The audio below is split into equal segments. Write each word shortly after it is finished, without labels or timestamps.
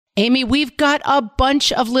Amy, we've got a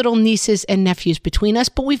bunch of little nieces and nephews between us,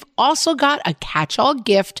 but we've also got a catch-all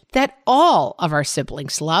gift that all of our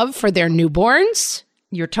siblings love for their newborns.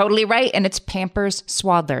 You're totally right, and it's Pampers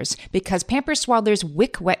Swaddlers, because Pampers Swaddlers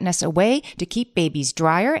wick wetness away to keep babies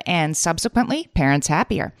drier and subsequently parents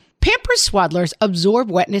happier. Pampers Swaddlers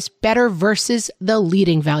absorb wetness better versus the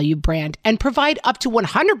leading value brand and provide up to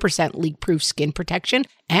 100% leak-proof skin protection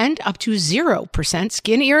and up to 0%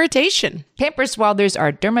 skin irritation. Pampers Swaddlers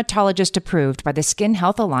are dermatologist approved by the Skin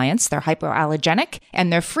Health Alliance. They're hypoallergenic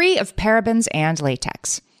and they're free of parabens and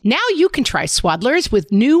latex. Now you can try Swaddlers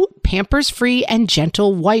with new Pampers-free and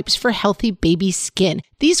gentle wipes for healthy baby skin.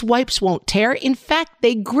 These wipes won't tear. In fact,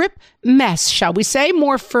 they grip mess, shall we say,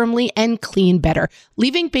 more firmly and clean better,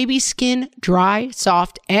 leaving baby skin dry,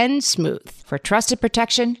 soft, and smooth. For trusted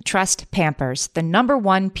protection, trust Pampers, the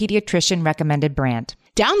 #1 pediatrician recommended brand.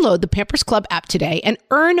 Download the Pampers Club app today and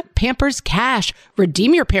earn Pampers Cash.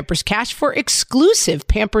 Redeem your Pampers Cash for exclusive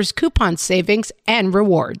Pampers coupon savings and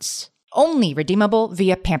rewards. Only redeemable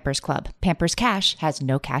via Pampers Club. Pampers Cash has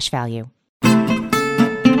no cash value.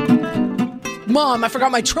 Mom, I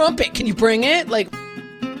forgot my trumpet. Can you bring it?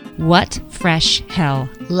 What fresh hell?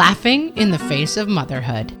 Laughing in the face of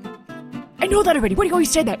motherhood. I know that already. What do you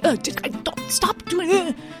always say that? Stop doing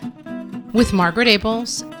it. With Margaret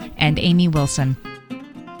Abels and Amy Wilson.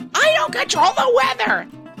 I don't control the weather.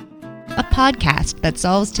 A podcast that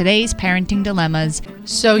solves today's parenting dilemmas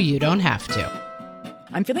so you don't have to.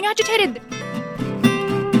 I'm feeling agitated.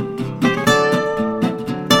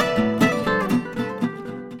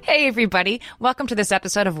 Hey, everybody. Welcome to this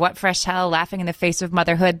episode of What Fresh Hell, Laughing in the Face of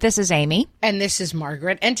Motherhood. This is Amy. And this is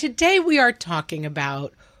Margaret. And today we are talking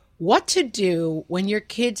about what to do when your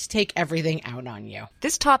kids take everything out on you.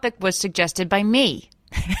 This topic was suggested by me.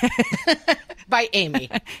 By Amy.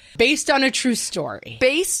 Based on a true story.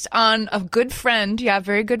 Based on a good friend,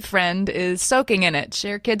 very good friend, is soaking in it.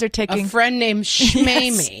 Her kids are taking... A friend named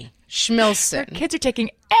Shmamy. Schmilson. Her kids are taking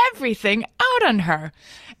everything out on her.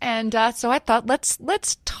 And so I thought,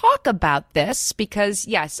 let's talk about this because,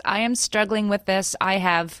 yes, I am struggling with this. I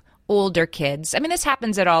have older kids. I mean, this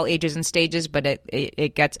happens at all ages and stages, but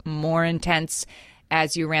it gets more intense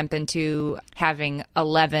as you ramp into having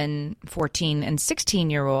 11, 14, and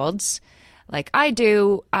 16-year-olds. Like I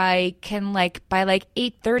do, I can by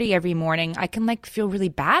 8:30 every morning, I can feel really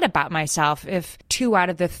bad about myself if 2 out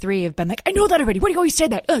of the 3 have been like, I know that already. What do you always say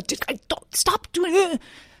that? Stop doing it.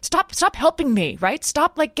 Stop helping me, right?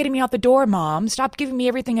 Stop getting me out the door, Mom. Stop giving me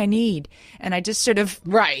everything I need. And I just sort of...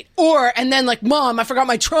 Right. And then Mom, I forgot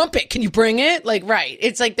my trumpet. Can you bring it? Right.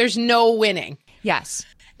 It's there's no winning. Yes.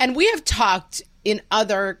 And we have talked in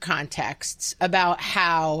other contexts about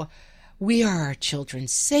how we are our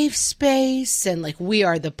children's safe space and we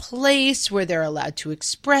are the place where they're allowed to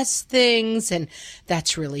express things and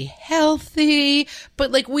that's really healthy.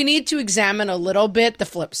 But we need to examine a little bit the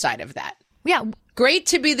flip side of that. Yeah. Great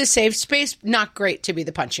to be the safe space, not great to be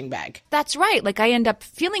the punching bag. That's right. I end up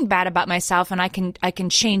feeling bad about myself and I can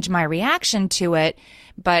change my reaction to it.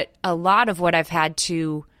 But a lot of what I've had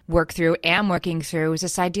to am working through is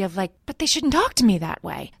this idea of but they shouldn't talk to me that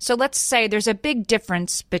way. So let's say there's a big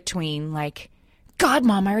difference between God,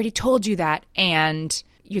 Mom, I already told you that, and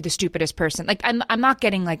you're the stupidest person. I'm not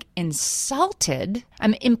getting insulted.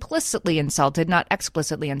 I'm implicitly insulted, not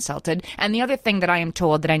explicitly insulted. And the other thing that I am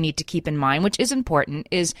told that I need to keep in mind, which is important,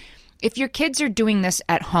 is if your kids are doing this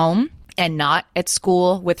at home and not at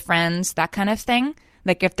school with friends, that kind of thing,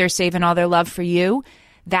 if they're saving all their love for you,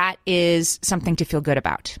 that is something to feel good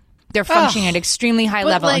about. They're functioning at extremely high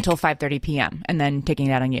level until 5:30 p.m. and then taking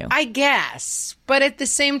it out on you. I guess. But at the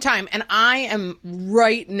same time, and I am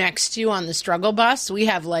right next to you on the struggle bus. We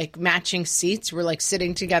have matching seats. We're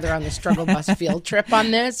sitting together on the struggle bus field trip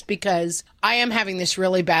on this because I am having this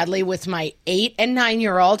really badly with my 8 and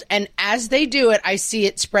 9-year-old. And as they do it, I see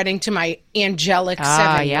it spreading to my angelic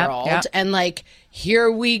 7-year-old. Yep. And here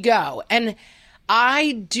we go. And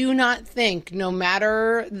I do not think, no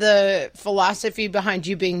matter the philosophy behind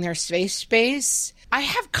you being their safe space, I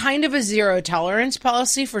have kind of a zero tolerance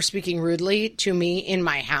policy for speaking rudely to me in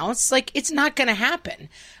my house. It's not going to happen.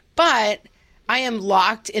 But I am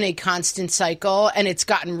locked in a constant cycle and it's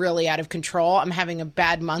gotten really out of control. I'm having a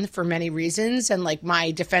bad month for many reasons and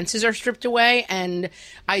my defenses are stripped away. And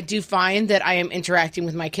I do find that I am interacting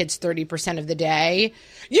with my kids 30% of the day.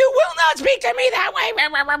 You will not speak to me that way.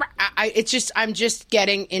 I'm just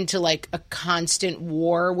getting into a constant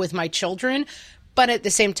war with my children. But at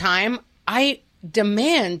the same time, I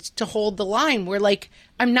demand to hold the line where, like,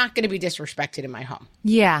 I'm not going to be disrespected in my home.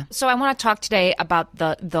 Yeah. So I want to talk today about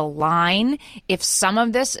the line. If some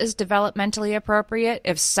of this is developmentally appropriate,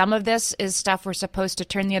 if some of this is stuff we're supposed to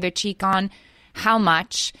turn the other cheek on, how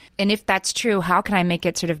much? And if that's true, how can I make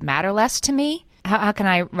it sort of matter less to me? How can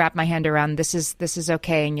I wrap my hand around this is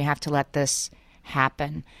okay and you have to let this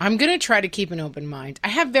happen? I'm going to try to keep an open mind. I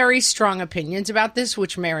have very strong opinions about this,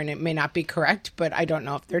 which may or may not be correct, but I don't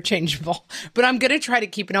know if they're changeable. But I'm going to try to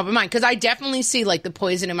keep an open mind because I definitely see, like, the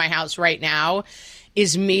poison in my house right now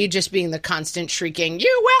is me just being the constant shrieking,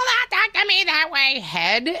 "You will not talk to me that way,"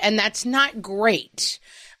 head. And that's not great.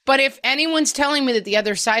 But if anyone's telling me that the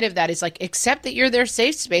other side of that is like, accept that you're their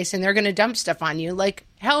safe space and they're going to dump stuff on you, like,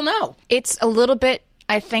 hell no. It's a little bit,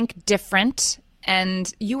 I think, different.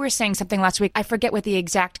 And you were saying something last week. I forget what the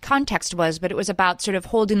exact context was, but it was about sort of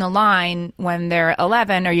holding the line when they're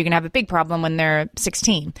 11, or you're going to have a big problem when they're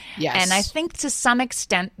 16. Yes. And I think to some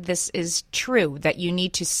extent this is true, that you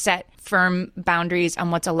need to set firm boundaries on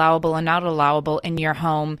what's allowable and not allowable in your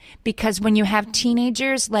home. Because when you have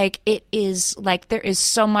teenagers, like, it is like there is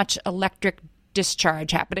so much electric discharge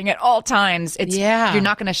happening at all times. You're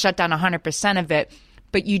not going to shut down 100% of it.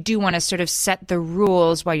 But you do want to sort of set the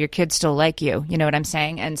rules while your kids still like you. You know what I'm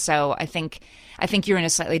saying? And so I think you're in a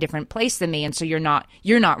slightly different place than me. And so you're not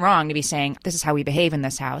wrong to be saying, this is how we behave in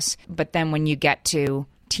this house. But then when you get to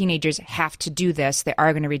teenagers have to do this, they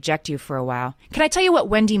are going to reject you for a while. Can I tell you what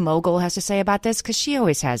Wendy Mogul has to say about this? Because she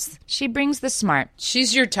always has. She brings the smart.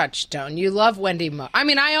 She's your touchstone. You love Wendy Mogul. I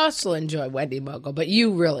mean, I also enjoy Wendy Mogul, but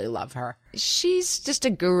you really love her. She's just a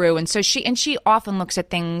guru. And so she often looks at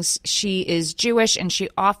things. She is Jewish, and she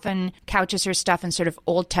often couches her stuff in sort of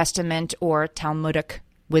Old Testament or Talmudic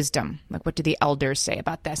wisdom. Like, what do the elders say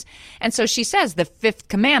about this? And so she says the fifth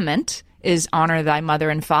commandment is honor thy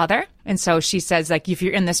mother and father. And so she says, like, if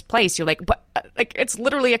you're in this place, you're like, what? Like, it's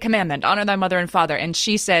literally a commandment, honor thy mother and father. And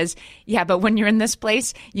she says, yeah, but when you're in this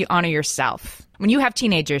place, you honor yourself. When you have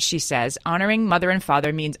teenagers, she says, honoring mother and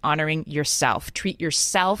father means honoring yourself. Treat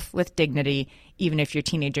yourself with dignity, even if your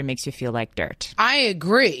teenager makes you feel like dirt. I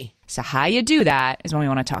agree. So how you do that is what we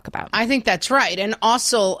want to talk about. I think that's right. And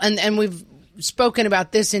also, and we've spoken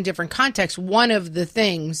about this in different contexts. One of the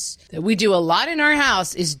things that we do a lot in our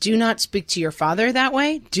house is do not speak to your father that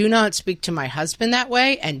way. Do not speak to my husband that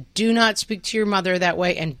way. And do not speak to your mother that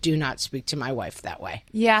way. And do not speak to my wife that way.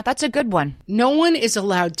 Yeah, that's a good one. No one is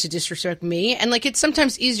allowed to disrespect me. And, like, it's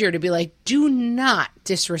sometimes easier to be like, do not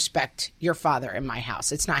disrespect your father in my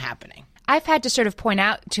house. It's not happening. I've had to sort of point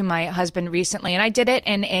out to my husband recently, and I did it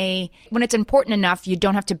when it's important enough, you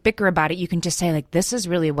don't have to bicker about it. You can just say, like, this is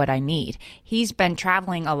really what I need. He's been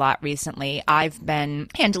traveling a lot recently. I've been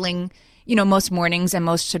handling, most mornings and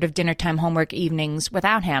most sort of dinner time homework evenings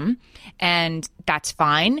without him. And that's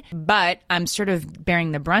fine. But I'm sort of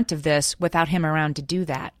bearing the brunt of this without him around to do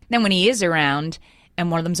that. Then when he is around, and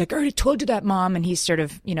one of them's like, I already told you that, Mom. And he's sort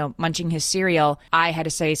of, munching his cereal. I had to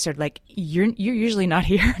say sort of like, you're usually not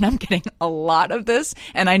here and I'm getting a lot of this.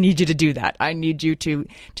 And I need you to do that. I need you to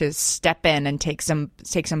step in and take some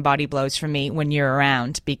body blows from me when you're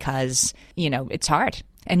around because, it's hard.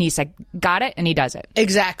 And he's like, got it. And he does it.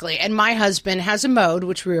 Exactly. And my husband has a mode,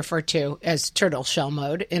 which we refer to as turtle shell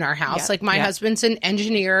mode in our house. Like, my husband's an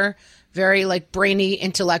engineer, very, like, brainy,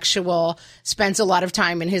 intellectual, spends a lot of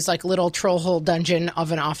time in his, like, little troll hole dungeon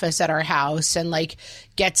of an office at our house and, like,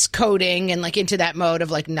 gets coding and, like, into that mode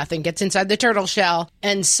of, like, nothing gets inside the turtle shell.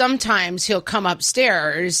 And sometimes he'll come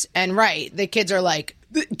upstairs and, the kids are like,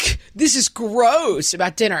 this is gross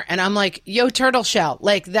about dinner. And I'm like, yo, turtle shell,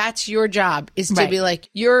 like, that's your job, is to be like,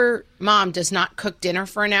 your mom does not cook dinner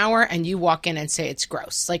for an hour and you walk in and say it's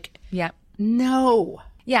gross. Like, no.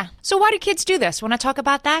 Yeah. So why do kids do this? Want to talk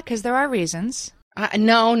about that? Because there are reasons.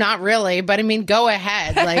 No, not really. But I mean, go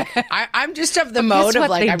ahead. Like, I'm just of the mode of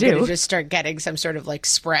like, I'm going to just start getting some sort of like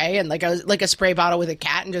spray and like a spray bottle with a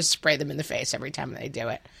cat and just spray them in the face every time they do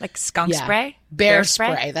it. Like skunk spray? Bear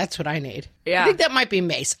spray. That's what I need. Yeah. I think that might be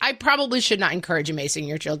mace. I probably should not encourage macing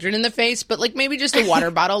your children in the face, but like maybe just a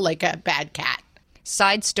water bottle like a bad cat.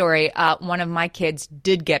 Side story, one of my kids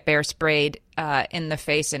did get bear sprayed in the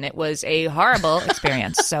face, and it was a horrible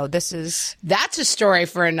experience. So that's a story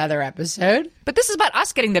for another episode. But this is about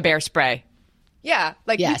us getting the bear spray. Yeah,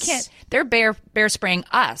 like we can't. They're bear spraying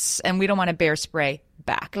us, and we don't want to bear spray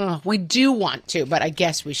back. We do want to, but I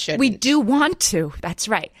guess we shouldn't. We do want to. That's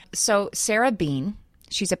right. So Sarah Bean,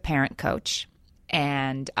 she's a parent coach.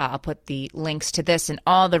 And I'll put the links to this and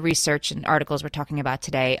all the research and articles we're talking about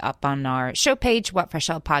today up on our show page,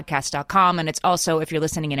 whatfreshhellpodcast.com. And it's also, if you're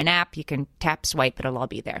listening in an app, you can tap, swipe, it'll all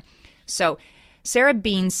be there. So Sarah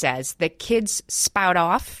Bean says that kids spout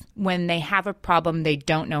off when they have a problem they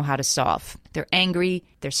don't know how to solve. They're angry,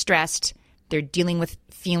 they're stressed, they're dealing with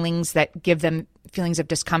feelings that give them feelings of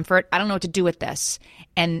discomfort. I don't know what to do with this.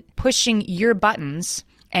 And pushing your buttons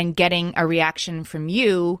and getting a reaction from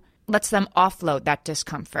you lets them offload that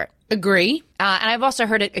discomfort. Agree. And I've also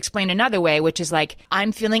heard it explained another way, which is like,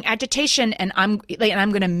 I'm feeling agitation and I'm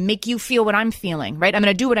going to make you feel what I'm feeling, right? I'm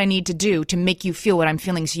going to do what I need to do to make you feel what I'm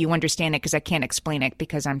feeling so you understand it, because I can't explain it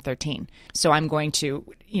because I'm 13. So I'm going to,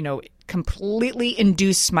 completely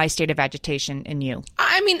induce my state of agitation in you.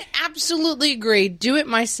 I mean, absolutely agree. Do it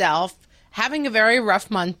myself. Having a very rough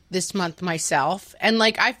month this month myself. And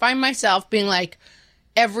I find myself being like,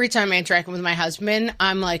 every time I interact with my husband,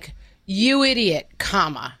 I'm like, you idiot,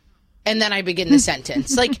 comma. And then I begin the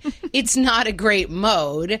sentence. It's not a great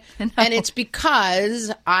mode. No. And it's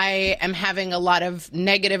because I am having a lot of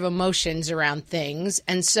negative emotions around things.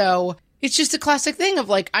 And so it's just a classic thing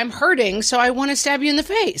of I'm hurting, so I want to stab you in the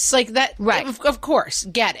face. That. Right. Of course.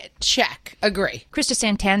 Get it. Check. Agree. Krista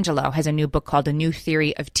Santangelo has a new book called A New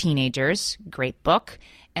Theory of Teenagers. Great book.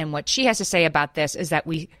 And what she has to say about this is that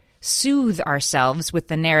we soothe ourselves with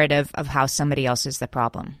the narrative of how somebody else is the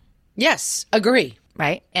problem. Yes. Agree.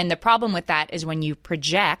 Right? And the problem with that is when you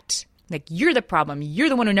project, you're the problem, you're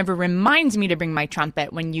the one who never reminds me to bring my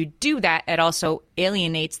trumpet. When you do that, it also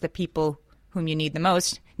alienates the people whom you need the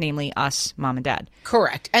most, namely us, mom and dad.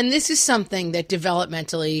 Correct. And this is something that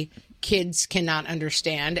developmentally kids cannot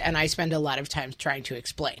understand, and I spend a lot of time trying to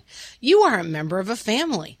explain. You are a member of a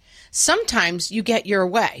family. Sometimes you get your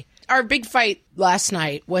way. Our big fight last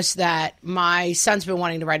night was that my son's been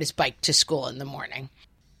wanting to ride his bike to school in the morning.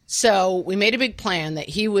 So we made a big plan that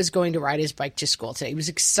he was going to ride his bike to school today. He was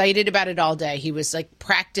excited about it all day. He was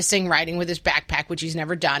practicing riding with his backpack, which he's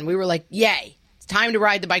never done. We were like, yay, it's time to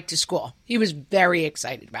ride the bike to school. He was very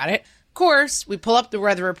excited about it. Of course, we pull up the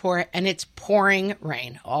weather report and it's pouring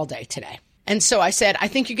rain all day today. And so I said, I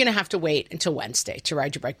think you're going to have to wait until Wednesday to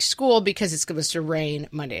ride your bike to school because it's supposed to rain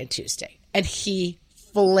Monday and Tuesday. And he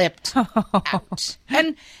flipped out.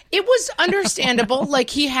 And it was understandable.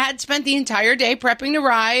 He had spent the entire day prepping to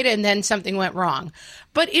ride and then something went wrong.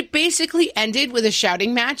 But it basically ended with a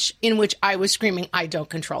shouting match in which I was screaming, I don't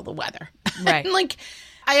control the weather. Right. And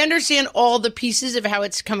I understand all the pieces of how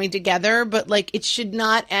it's coming together, but it should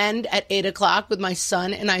not end at 8:00 with my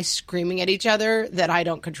son and I screaming at each other that I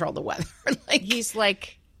don't control the weather. He's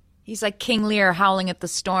like King Lear howling at the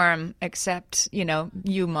storm, except,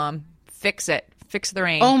 you, Mom, fix it. Fix the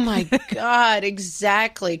rain. Oh, my God.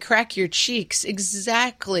 Exactly. Crack your cheeks.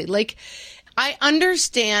 Exactly. I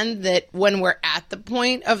understand that when we're at the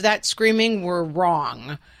point of that screaming, we're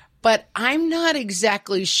wrong. But I'm not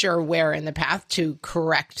exactly sure where in the path to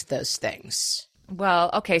correct those things. Well,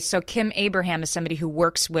 okay, so Kim Abraham is somebody who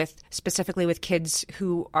works specifically with kids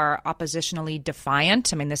who are oppositionally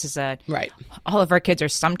defiant. I mean, this is right. All of our kids are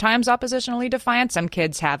sometimes oppositionally defiant. Some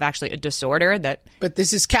kids have actually a disorder that. But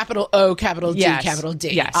this is capital O, capital D, yes, capital D.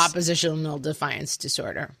 Yes. Oppositional defiance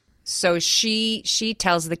disorder. So she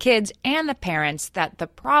tells the kids and the parents that the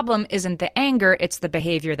problem isn't the anger, it's the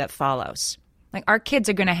behavior that follows. Our kids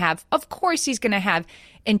are going to have, of course he's going to have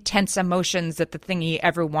intense emotions that the thing he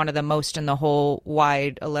ever wanted the most in the whole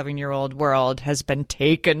wide 11-year-old world has been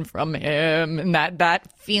taken from him. And that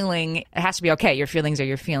feeling, it has to be okay. Your feelings are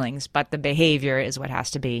your feelings, but the behavior is what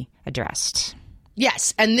has to be addressed.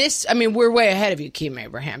 Yes. And this, we're way ahead of you, Kim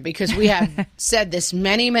Abraham, because we have said this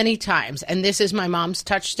many, many times. And this is my mom's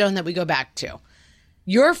touchstone that we go back to.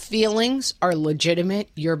 Your feelings are legitimate.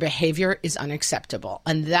 Your behavior is unacceptable.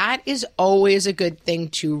 And that is always a good thing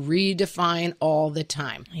to redefine all the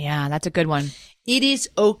time. Yeah, that's a good one. It is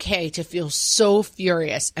okay to feel so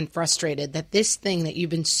furious and frustrated that this thing that you've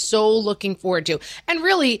been so looking forward to, and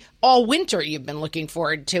really all winter you've been looking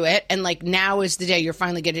forward to it, and now is the day you're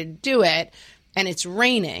finally getting to do it, and it's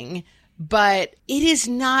raining. But it is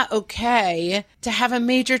not okay to have a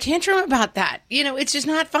major tantrum about that. It's just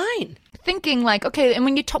not fine. Thinking okay, and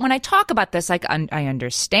when I talk about this, I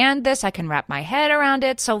understand this, I can wrap my head around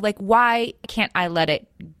it. So why can't I let it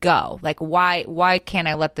go? Why can't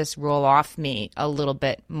I let this roll off me a little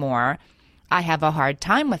bit more? I have a hard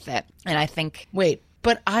time with it. And I think, wait,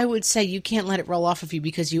 but I would say you can't let it roll off of you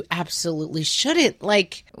because you absolutely shouldn't.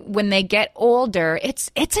 When they get older, it's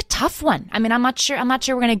a tough one. I'm not sure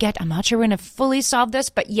we're going to fully solve this,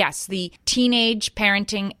 but yes, the teenage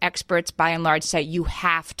parenting experts by and large say you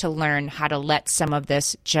have to learn how to let some of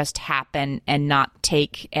this just happen and not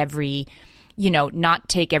take every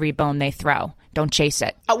bone they throw. Don't chase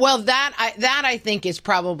it. Well, that I think is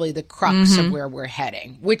probably the crux of where we're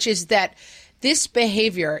heading, which is that this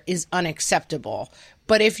behavior is unacceptable.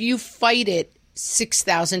 But if you fight it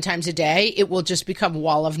 6,000 times a day, it will just become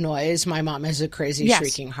wall of noise. My mom has a crazy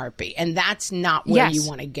shrieking heartbeat. And that's not where you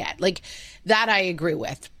want to get. Like, that I agree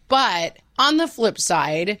with. But on the flip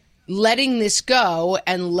side, letting this go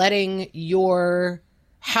and letting your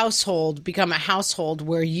household become a household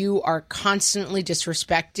where you are constantly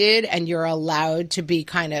disrespected and you're allowed to be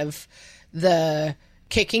kind of the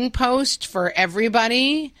kicking post for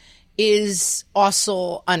everybody is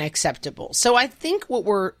also unacceptable. So I think what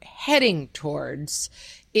we're heading towards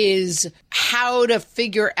is how to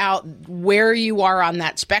figure out where you are on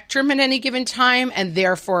that spectrum at any given time and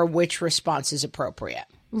therefore which response is appropriate.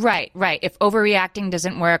 Right. If overreacting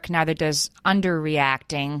doesn't work, neither does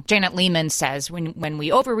underreacting. Janet Lehman says when we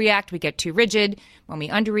overreact, we get too rigid. When we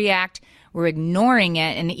underreact, we're ignoring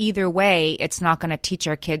it. And either way, it's not going to teach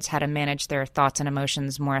our kids how to manage their thoughts and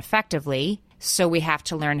emotions more effectively. So we have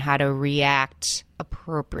to learn how to react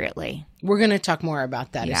appropriately. We're going to talk more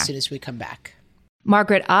about that as soon as we come back.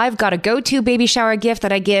 Margaret, I've got a go-to baby shower gift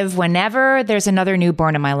that I give whenever there's another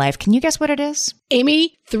newborn in my life. Can you guess what it is?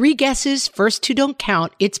 Amy, 3 guesses. First 2 don't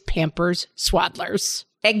count. It's Pampers Swaddlers.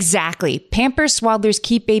 Exactly. Pampers Swaddlers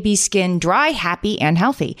keep baby's skin dry, happy, and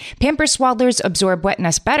healthy. Pampers Swaddlers absorb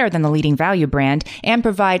wetness better than the leading value brand and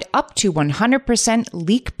provide up to 100%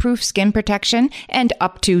 leak-proof skin protection and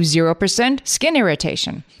up to 0% skin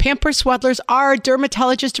irritation. Pampers Swaddlers are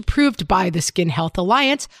dermatologist approved by the Skin Health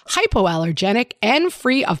Alliance, hypoallergenic, and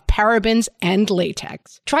free of parabens and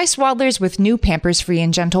latex. Try Swaddlers with new Pampers Free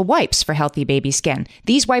and Gentle wipes for healthy baby skin.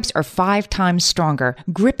 These wipes are 5 times stronger,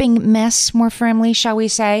 gripping mess more firmly, shall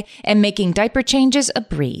we say, and making diaper changes a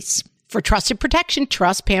breeze. For trusted protection,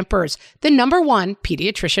 trust Pampers, the #1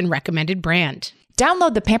 pediatrician recommended brand.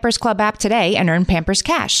 Download the Pampers Club app today and earn Pampers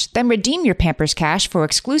Cash. Then redeem your Pampers Cash for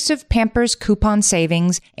exclusive Pampers coupon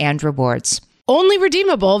savings and rewards. Only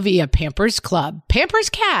redeemable via Pampers Club. Pampers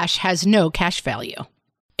Cash has no cash value.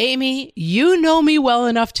 Amy, you know me well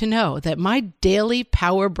enough to know that my daily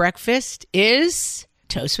power breakfast is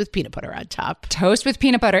toast with peanut butter on top. Toast with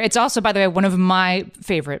peanut butter. It's also, by the way, one of my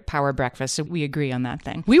favorite power breakfasts, so we agree on that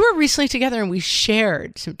thing. We were recently together and we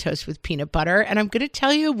shared some toast with peanut butter, and I'm going to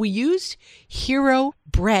tell you, we used Hero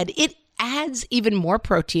bread. It adds even more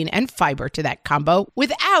protein and fiber to that combo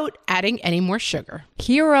without adding any more sugar.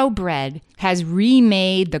 Hero Bread has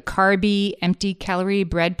remade the carby, empty-calorie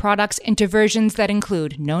bread products into versions that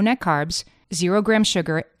include no net carbs, 0 gram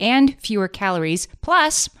sugar, and fewer calories,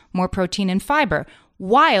 plus more protein and fiber,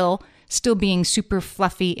 while still being super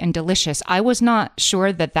fluffy and delicious. I was not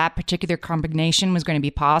sure that particular combination was going to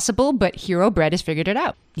be possible, but Hero Bread has figured it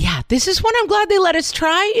out. Yeah, this is one I'm glad they let us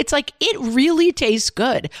try. It's like, it really tastes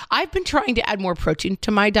good. I've been trying to add more protein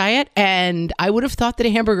to my diet, and I would have thought that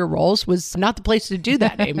a hamburger rolls was not the place to do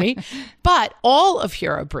that, Amy. But all of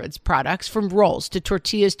Hero Bread's products, from rolls to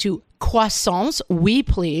tortillas to croissants, we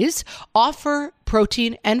please, offer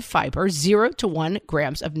protein and fiber, 0 to 1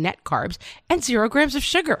 grams of net carbs, and 0 grams of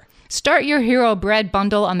sugar. Start your Hero Bread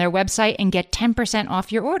bundle on their website and get 10% off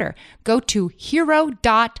your order. Go to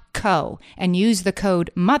hero.co and use the code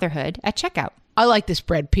MOTHERHOOD at checkout. I like this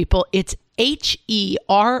bread, people. It's HERO.co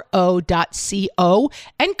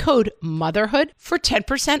and code MOTHERHOOD for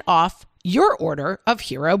 10% off your order of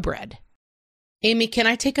Hero Bread. Amy, can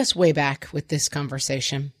I take us way back with this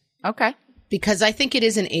conversation? Okay. Because I think it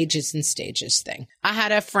is an ages and stages thing. I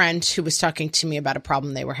had a friend who was talking to me about a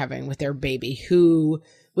problem they were having with their baby who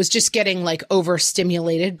was just getting like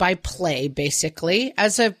overstimulated by play, basically,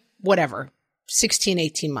 as a 16,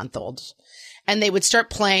 18-month-old. And they would start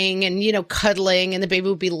playing and, cuddling, and the baby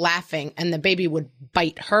would be laughing, and the baby would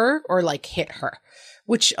bite her or like hit her,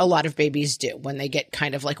 which a lot of babies do when they get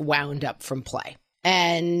kind of like wound up from play.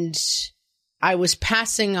 And I was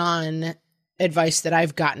passing on advice that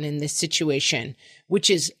I've gotten in this situation, which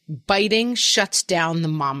is biting shuts down the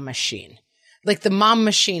mom machine. Like, the mom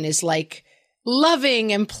machine is like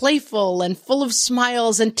loving and playful and full of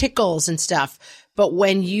smiles and tickles and stuff. But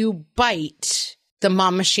when you bite, the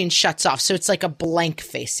mom machine shuts off. So it's like a blank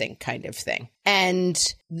facing kind of thing. And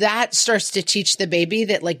that starts to teach the baby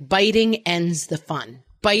that biting ends the fun.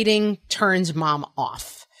 Biting turns mom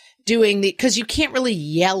off. Because you can't really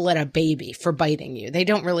yell at a baby for biting you. They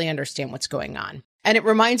don't really understand what's going on. And it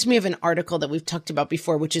reminds me of an article that we've talked about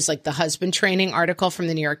before, which is like the husband training article from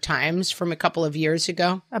the New York Times from a couple of years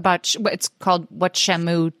ago. About it's called What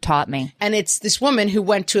Shamu Taught Me. And it's this woman who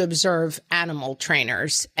went to observe animal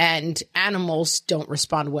trainers, and animals don't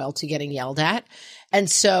respond well to getting yelled at. And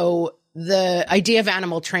so the idea of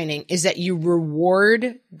animal training is that you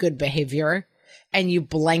reward good behavior and you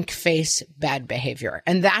blank face bad behavior.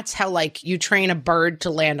 And that's how like you train a bird to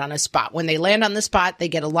land on a spot. When they land on the spot, they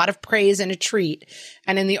get a lot of praise and a treat.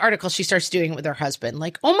 And in the article, she starts doing it with her husband.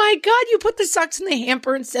 Like, oh my God, you put the socks in the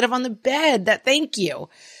hamper instead of on the bed. Thank you.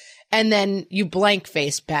 And then you blank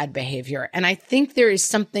face bad behavior. And I think there is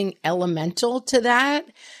something elemental to that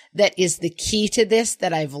is the key to this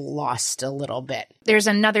that I've lost a little bit. There's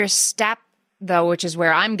another step though, which is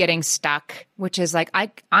where I'm getting stuck, which is like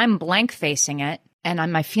I'm blank facing it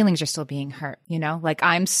and my feelings are still being hurt, you know, like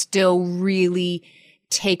I'm still really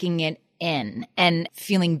taking it in and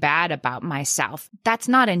feeling bad about myself. That's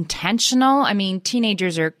not intentional. I mean,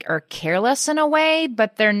 teenagers are careless in a way,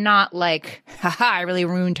 but they're not like, haha, I really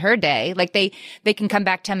ruined her day. Like they can come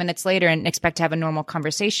back 10 minutes later and expect to have a normal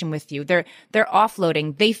conversation with you. They're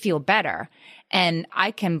offloading. They feel better. And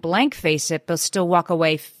I can blank face it, but still walk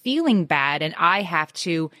away feeling bad. And I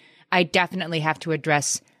definitely have to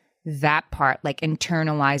address that part, like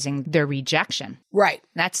internalizing their rejection. Right.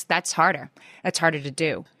 That's harder. That's harder to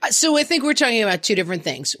do. So I think we're talking about two different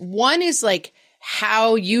things. One is like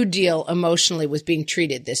how you deal emotionally with being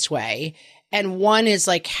treated this way. And one is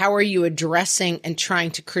like, how are you addressing and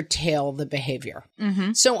trying to curtail the behavior?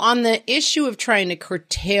 Mm-hmm. So on the issue of trying to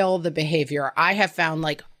curtail the behavior, I have found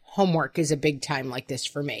like homework is a big time like this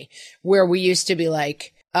for me, where we used to be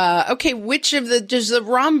like, okay, does the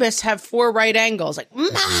rhombus have 4 right angles? Like,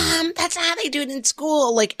 Mom, that's how they do it in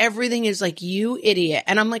school. Like everything is like, you idiot.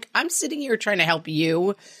 And I'm like, I'm sitting here trying to help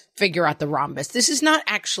you figure out the rhombus. This is not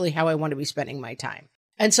actually how I want to be spending my time.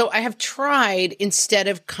 And so I have tried, instead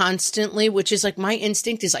of constantly, which is like my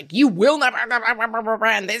instinct is like, you will never,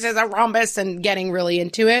 and this is a rhombus, and getting really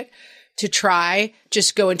into it, to try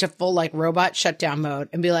just go into full like robot shutdown mode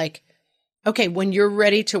and be like, okay, when you're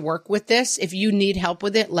ready to work with this, if you need help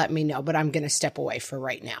with it, let me know, but I'm going to step away for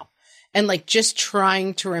right now. And like just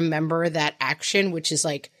trying to remember that action, which is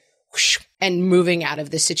like, whoosh, and moving out of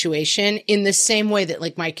the situation in the same way that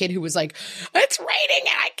like my kid who was like, it's raining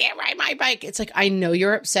and I can't ride my bike. It's like, I know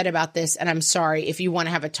you're upset about this and I'm sorry. If you want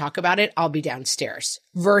to have a talk about it, I'll be downstairs.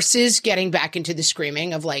 Versus getting back into the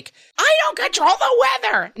screaming of like, I don't control the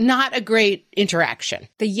weather. Not a great interaction.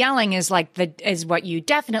 The yelling is like is what you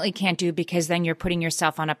definitely can't do, because then you're putting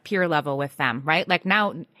yourself on a peer level with them, right? Like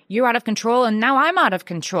now you're out of control and now I'm out of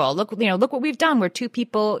control. Look what we've done. We're 2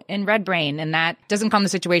 people in red brain, and that doesn't calm the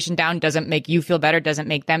situation down, doesn't make you feel better, doesn't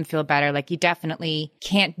make them feel better. Like you definitely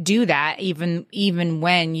can't do that even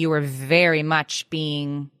when you are very much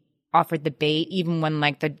being offered the bait, even when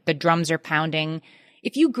like the drums are pounding.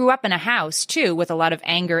 If you grew up in a house too with a lot of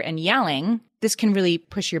anger and yelling, this can really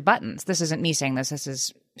push your buttons. This isn't me saying this. This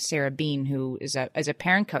is Sarah Bean, who is a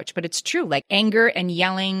parent coach, but it's true. Like anger and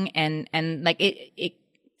yelling and like it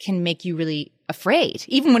can make you really afraid,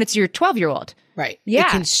 even when it's your 12-year-old. Right. Yeah.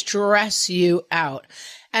 It can stress you out.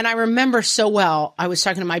 And I remember so well, I was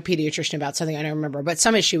talking to my pediatrician about something I don't remember, but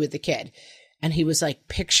some issue with the kid. And he was like,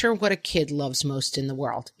 picture what a kid loves most in the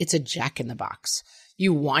world. It's a Jack in the Box.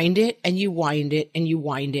 You wind it and you wind it and you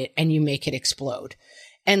wind it and you make it explode.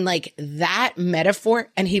 And like that metaphor.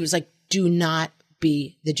 And he was like, do not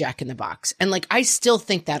be the Jack in the Box. And like, I still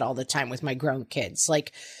think that all the time with my grown kids.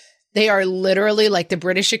 Like, they are literally, like the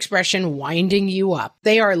British expression, winding you up.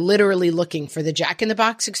 They are literally looking for the Jack in the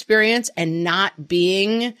Box experience, and not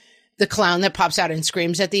being the clown that pops out and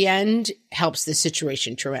screams at the end helps the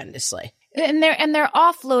situation tremendously. And they're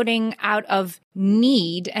offloading out of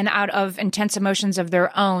need and out of intense emotions of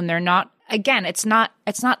their own. They're not, again, it's not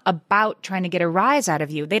about trying to get a rise out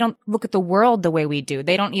of you. They don't look at the world the way we do.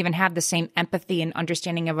 They don't even have the same empathy and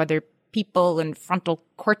understanding of other people and frontal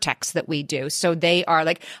cortex that we do. So they are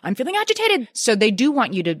like, I'm feeling agitated. So they do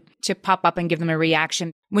want you to pop up and give them a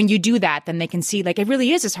reaction. When you do that, then they can see like, it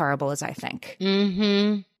really is as horrible as I think.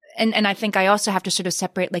 Mm-hmm. And I think I also have to sort of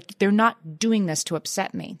separate, like, they're not doing this to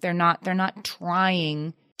upset me. They're not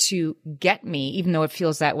trying to get me, even though it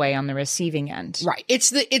feels that way on the receiving end. Right. It's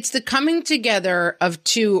the coming together of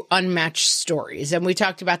 2 unmatched stories. And we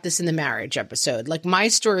talked about this in the marriage episode. Like my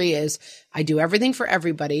story is, I do everything for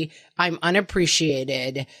everybody. I'm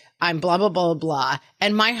unappreciated. I'm blah, blah, blah, blah.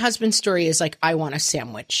 And my husband's story is like, I want a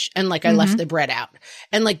sandwich. And like, I left the bread out.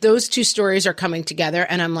 And like those 2 stories are coming together.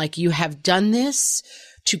 And I'm like, you have done this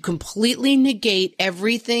to completely negate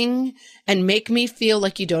everything and make me feel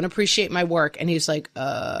like you don't appreciate my work. And he's like,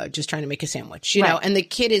 just trying to make a sandwich, you know? And the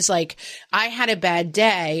kid is like, I had a bad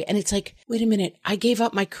day. And it's like, wait a minute. I gave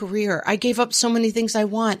up my career. I gave up so many things I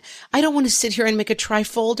want. I don't want to sit here and make a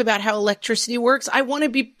trifold about how electricity works. I want to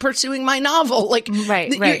be pursuing my novel. Like,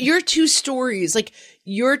 your two stories, like,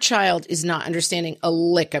 your child is not understanding a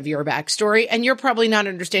lick of your backstory, and you're probably not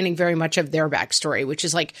understanding very much of their backstory, which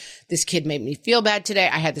is like, this kid made me feel bad today.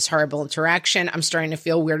 I had this horrible interaction. I'm starting to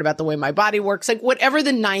feel weird about the way my body works. Like, whatever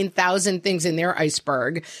the 9,000 things in their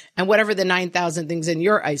iceberg and whatever the 9,000 things in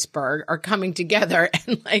your iceberg are coming together.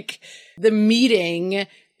 And like the meeting,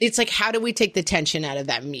 it's like, how do we take the tension out of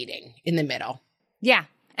that meeting in the middle? Yeah.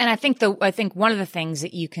 And I think one of the things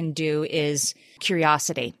that you can do is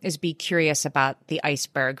curiosity, is be curious about the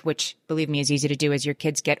iceberg, which, believe me, is easy to do as your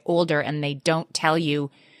kids get older and they don't tell you,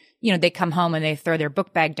 you know, they come home and they throw their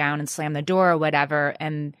book bag down and slam the door or whatever.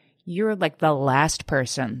 And you're like the last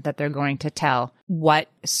person that they're going to tell what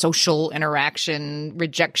social interaction,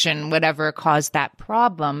 rejection, whatever caused that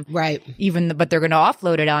problem. Right. But they're going to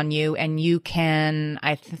offload it on you, and you can,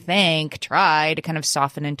 I think, try to kind of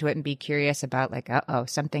soften into it and be curious about like,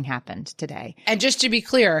 something happened today. And just to be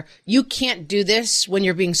clear, you can't do this when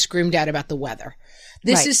you're being screamed at about the weather.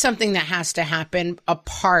 This is something that has to happen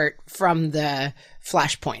apart from the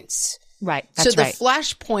flashpoints. Right. That's so the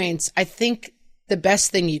flashpoints, I think, the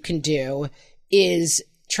best thing you can do is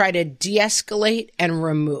try to de-escalate and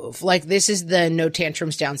remove. Like, this is the no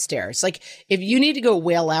tantrums downstairs. Like, if you need to go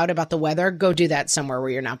wail out about the weather, go do that somewhere where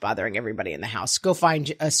you're not bothering everybody in the house. Go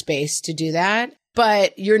find a space to do that.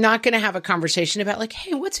 But you're not going to have a conversation about like,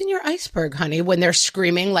 hey, what's in your iceberg, honey? When they're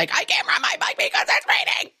screaming like, I can't ride my bike because it's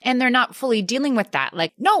raining. And they're not fully dealing with that.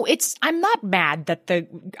 Like, no, I'm not mad that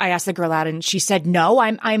I asked the girl out and she said no.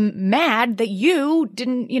 I'm mad that you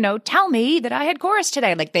didn't, tell me that I had chorus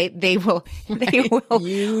today. Like they will.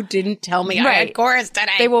 You didn't tell me I had chorus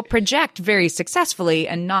today. They will project very successfully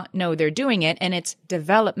and not know they're doing it. And it's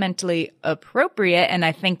developmentally appropriate. And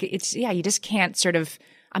I think you just can't sort of,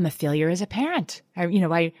 I'm a failure as a parent. I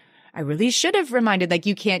really should have reminded, like,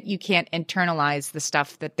 you can't internalize the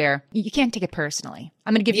stuff that you can't take it personally.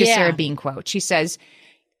 I'm going to give you a Sarah Bean quote. She says,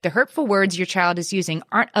 the hurtful words your child is using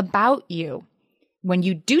aren't about you. When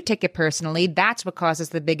you do take it personally, that's what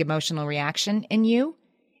causes the big emotional reaction in you.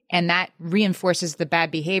 And that reinforces the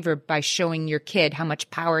bad behavior by showing your kid how much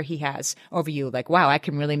power he has over you. Like, wow, I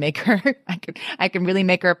can really make her, I can really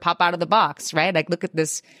make her pop out of the box, right? Like, look at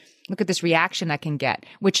this reaction I can get,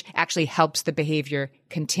 which actually helps the behavior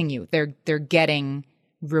continue. They're getting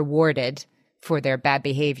rewarded for their bad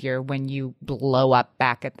behavior when you blow up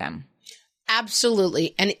back at them.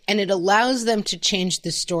 Absolutely. And it allows them to change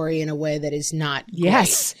the story in a way that is not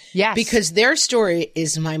Yes. great. Yes. Because their story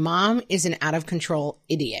is, my mom is an out of control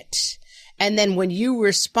idiot. And then when you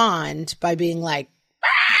respond by being like,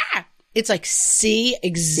 ah! It's like, see,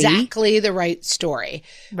 exactly the right story.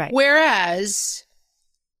 Right. Whereas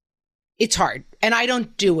it's hard and I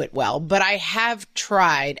don't do it well, but I have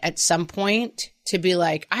tried at some point to be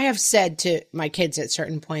like, I have said to my kids at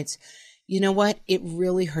certain points, you know what? It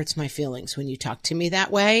really hurts my feelings when you talk to me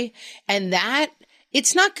that way. And that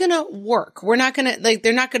it's not going to work. We're not going to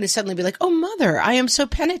they're not going to suddenly be like, oh, mother, I am so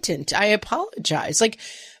penitent. I apologize.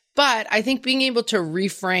 But I think being able to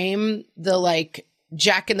reframe the like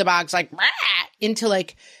Jack in the Box, like into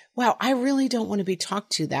like, wow, I really don't want to be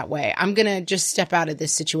talked to that way. I'm going to just step out of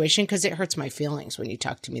this situation because it hurts my feelings when you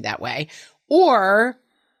talk to me that way. Or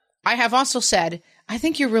I have also said, I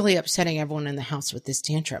think you're really upsetting everyone in the house with this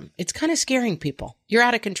tantrum. It's kind of scaring people. You're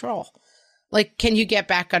out of control. Like, can you get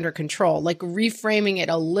back under control? Like reframing it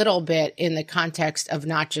a little bit in the context of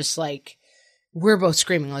not just like, we're both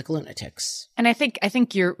screaming like lunatics. And I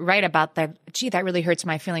think you're right about that. Gee, that really hurts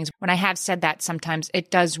my feelings. When I have said that, sometimes it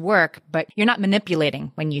does work, but you're not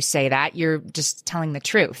manipulating when you say that. You're just telling the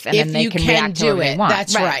truth. And then they can react to what they want.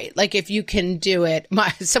 That's right. Like if you can do it.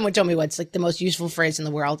 Someone told me once, like the most useful phrase in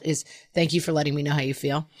the world is, thank you for letting me know how you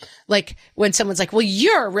feel. Like when someone's like, well,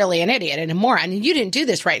 you're really an idiot and a moron and you didn't do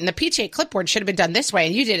this right. And the PTA clipboard should have been done this way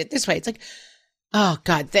and you did it this way. It's like, oh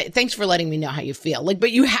God, thanks for letting me know how you feel. Like,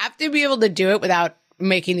 but you have to be able to do it without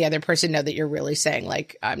making the other person know that you're really saying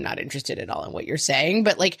like, I'm not interested at all in what you're saying.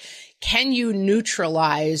 But like, can you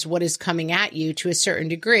neutralize what is coming at you to a certain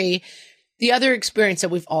degree? The other experience that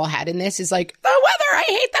we've all had in this is like, the weather, I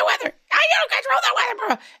hate the weather. I don't control the weather,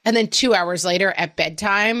 bro. And then 2 hours later at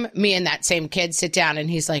bedtime, me and that same kid sit down and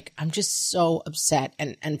he's like, I'm just so upset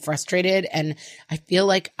and frustrated. And I feel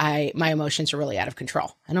like my emotions are really out of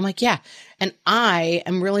control. And I'm like, yeah. And I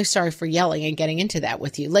am really sorry for yelling and getting into that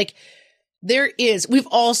with you. Like, We've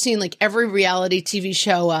all seen like every reality TV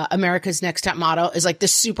show, America's Next Top Model is like the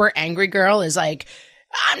super angry girl is like,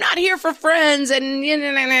 I'm not here for friends. And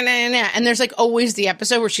and there's like always the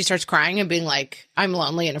episode where she starts crying and being like, I'm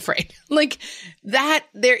lonely and afraid. Like that,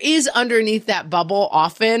 there is underneath that bubble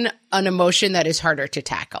often an emotion that is harder to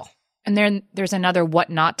tackle. And then there's another what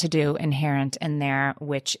not to do inherent in there,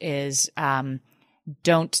 which is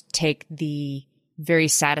don't take the very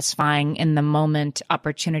satisfying in the moment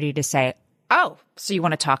opportunity to say, oh, so you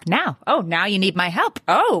want to talk now? Oh, now you need my help.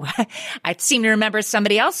 Oh, I seem to remember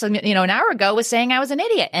somebody else, an hour ago was saying I was an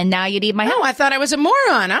idiot and now you need my help. Oh, I thought I was a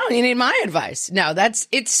moron. Oh, you need my advice. No,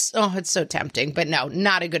 it's so tempting, but no,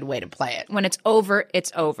 not a good way to play it. When it's over,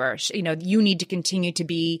 it's over. You need to continue to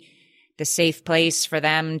be the safe place for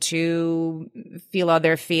them to feel all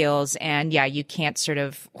their feels. And yeah, you can't sort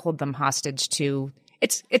of hold them hostage to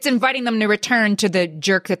It's inviting them to return to the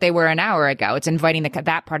jerk that they were an hour ago. It's inviting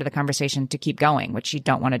that part of the conversation to keep going, which you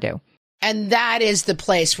don't want to do. And that is the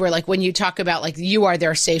place where, like, when you talk about, like, you are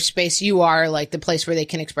their safe space, you are, like, the place where they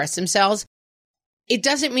can express themselves. It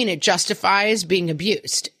doesn't mean it justifies being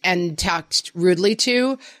abused and talked rudely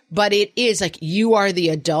to, but it is, like, you are the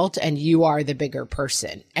adult and you are the bigger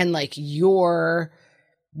person. And, like, you're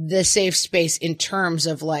the safe space in terms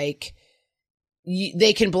of, like,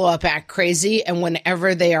 they can blow up, act crazy, and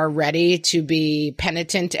whenever they are ready to be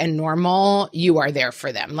penitent and normal, you are there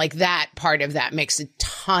for them. Like that part of that makes a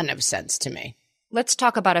ton of sense to me. Let's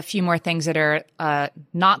talk about a few more things that are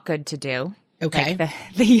not good to do. Okay. Like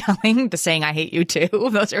the yelling, the saying "I hate you too."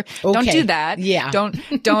 Those are okay. Don't do that. Yeah. Don't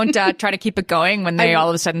try to keep it going when they all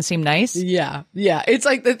of a sudden seem nice. Yeah. Yeah. It's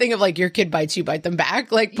like the thing of like your kid bites, you bite them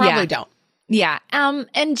back. Like probably don't. Yeah.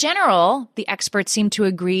 In general, the experts seem to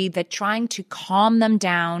agree that trying to calm them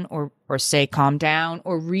down or say calm down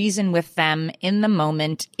or reason with them in the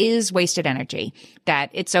moment is wasted energy, that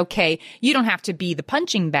it's okay. You don't have to be the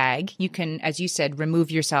punching bag. You can, as you said,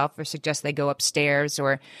 remove yourself or suggest they go upstairs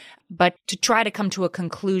but to try to come to a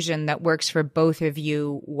conclusion that works for both of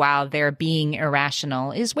you while they're being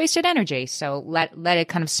irrational is wasted energy. So let it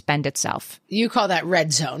kind of spend itself. You call that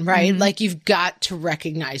red zone, right? Mm-hmm. Like you've got to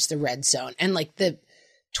recognize the red zone. And like the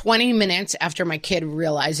 20 minutes after my kid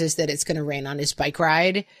realizes that it's going to rain on his bike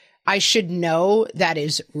ride, I should know that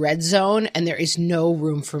is red zone and there is no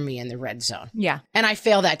room for me in the red zone. Yeah. And I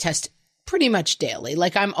fail that test pretty much daily.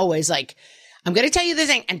 Like I'm always like, I'm going to tell you the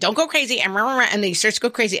thing and don't go crazy. And then he starts to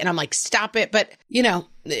go crazy and I'm like, stop it. But,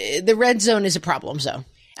 the red zone is a problem zone.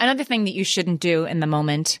 Another thing that you shouldn't do in the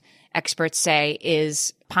moment, experts say,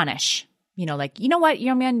 is punish. Like, you know what,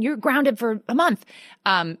 young man, you're grounded for a month.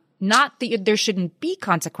 Not that there shouldn't be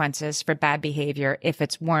consequences for bad behavior if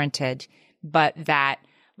it's warranted, but that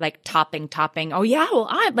like topping. Oh yeah, well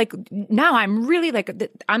I'm like, now I'm really like,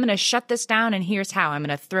 I'm going to shut this down and here's how. I'm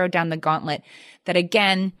going to throw down the gauntlet. That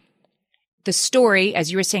again, the story,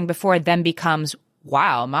 as you were saying before, then becomes,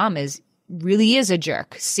 wow, mom really is a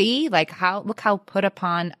jerk. See, like look how put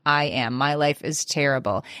upon I am. My life is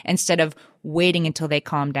terrible. Instead of waiting until they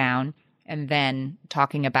calm down and then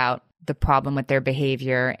talking about the problem with their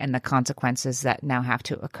behavior and the consequences that now have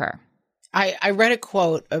to occur. I read a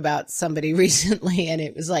quote about somebody recently and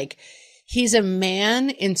it was like, he's a man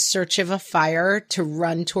in search of a fire to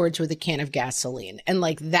run towards with a can of gasoline. And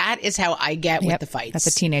like, that is how I get with the fights. That's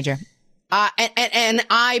a teenager. And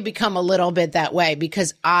I become a little bit that way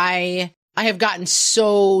because I have gotten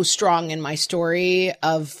so strong in my story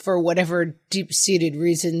for whatever deep-seated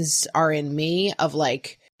reasons are in me of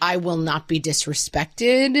like, I will not be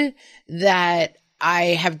disrespected, that I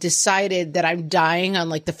have decided that I'm dying on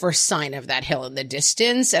like the first sign of that hill in the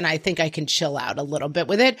distance. And I think I can chill out a little bit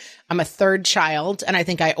with it. I'm a third child. And I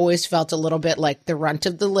think I always felt a little bit like the runt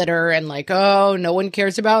of the litter and like, oh, no one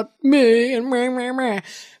cares about me. And meh.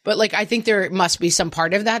 But like, I think there must be some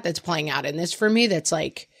part of that that's playing out in this for me. That's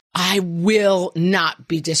like, I will not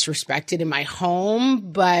be disrespected in my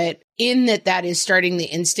home, but in that is starting the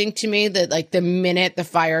instinct to me that like the minute the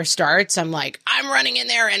fire starts, I'm like, I'm running in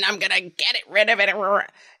there and I'm going to get rid of it.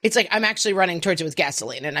 It's like I'm actually running towards it with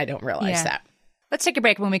gasoline and I don't realize that. Let's take a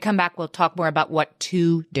break. When we come back, we'll talk more about what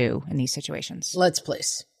to do in these situations. Let's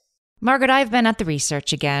please. Margaret, I've been at the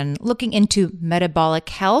research again, looking into metabolic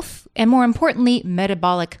health and more importantly,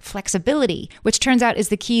 metabolic flexibility, which turns out is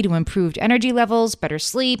the key to improved energy levels, better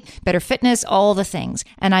sleep, better fitness, all the things.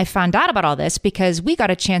 And I found out about all this because we got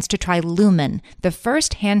a chance to try Lumen, the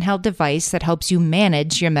first handheld device that helps you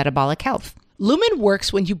manage your metabolic health. Lumen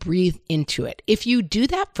works when you breathe into it. If you do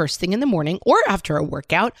that first thing in the morning or after a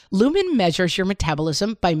workout, Lumen measures your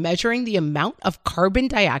metabolism by measuring the amount of carbon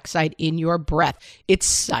dioxide in your breath. It's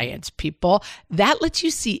science, people. That lets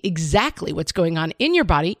you see exactly what's going on in your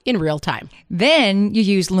body in real time. Then you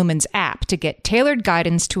use Lumen's app to get tailored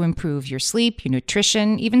guidance to improve your sleep, your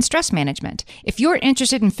nutrition, even stress management. If you're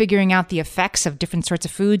interested in figuring out the effects of different sorts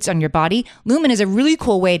of foods on your body, Lumen is a really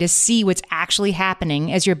cool way to see what's actually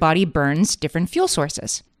happening as your body burns different fuel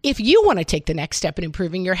sources. If you want to take the next step in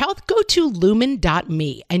improving your health, go to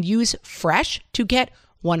lumen.me and use FRESH to get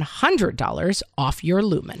 $100 off your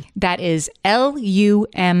Lumen. That is LUMEN.ME.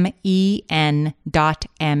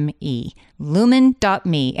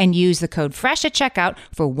 Lumen.me, and use the code FRESH at checkout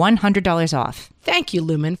for $100 off. Thank you,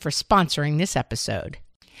 Lumen, for sponsoring this episode.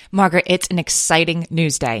 Margaret, it's an exciting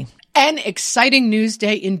news day. An exciting news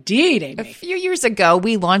day indeed, Amy. A few years ago,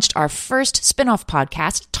 we launched our first spin-off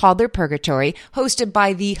podcast, Toddler Purgatory, hosted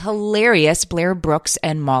by the hilarious Blair Brooks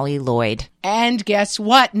and Molly Lloyd. And guess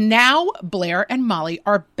what? Now Blair and Molly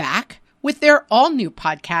are back with their all-new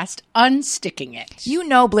podcast, Unsticking It. You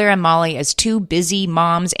know Blair and Molly as two busy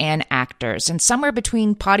moms and actors, and somewhere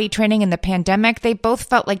between potty training and the pandemic, they both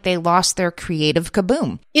felt like they lost their creative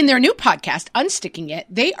kaboom. In their new podcast, Unsticking It,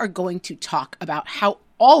 they are going to talk about how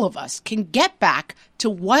all of us can get back to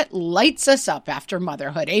what lights us up after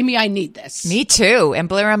motherhood. Amy, I need this. Me too. And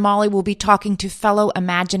Blair and Molly will be talking to fellow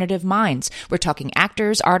imaginative minds. We're talking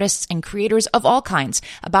actors, artists, and creators of all kinds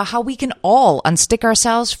about how we can all unstick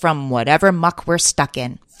ourselves from whatever muck we're stuck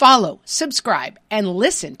in. Follow, subscribe, and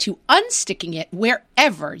listen to Unsticking It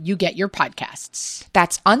wherever you get your podcasts.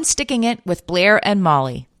 That's Unsticking It with Blair and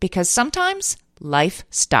Molly, because sometimes life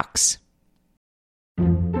sucks.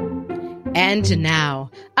 And now,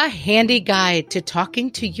 a handy guide to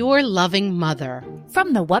talking to your loving mother.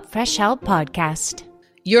 From the What Fresh Hell podcast.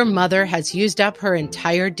 Your mother has used up her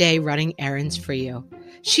entire day running errands for you.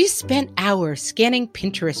 She's spent hours scanning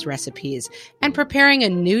Pinterest recipes and preparing a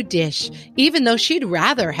new dish, even though she'd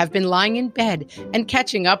rather have been lying in bed and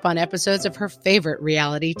catching up on episodes of her favorite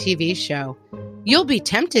reality TV show. You'll be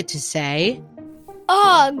tempted to say,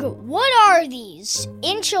 Ugh, what are these?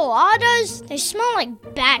 Enchiladas? They smell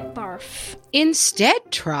like bat barf. instead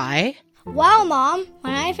try, Wow, Mom,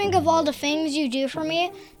 when I think of all the things you do for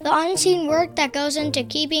me, the unseen work that goes into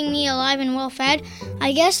keeping me alive and well fed,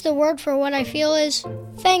 I guess the word for what I feel is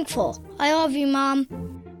thankful. I love you,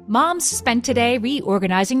 Mom. Moms spent today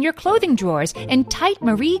reorganizing your clothing drawers in tight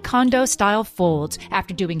Marie Kondo-style folds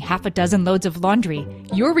after doing half a dozen loads of laundry.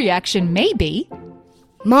 Your reaction may be,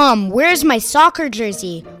 Mom, where's my soccer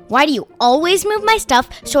jersey? Why do you always move my stuff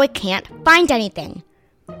so I can't find anything?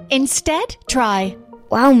 instead try,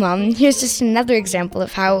 Wow, Mom, here's just another example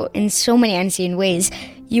of how, in so many unseen ways,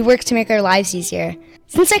 you work to make our lives easier.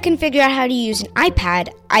 Since I can figure out how to use an iPad,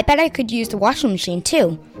 I bet I could use the washing machine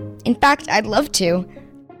too. In fact, I'd love to.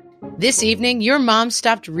 This evening, your mom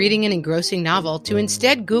stopped reading an engrossing novel to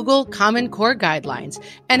instead Google Common Core guidelines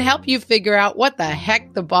and help you figure out what the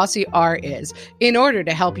heck the bossy R is in order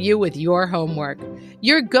to help you with your homework.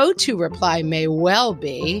 Your go-to reply may well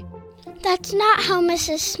be, That's not how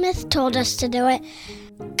Mrs. Smith told us to do it.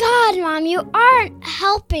 God, Mom, you aren't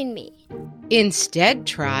helping me. instead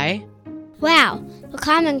try, Wow, the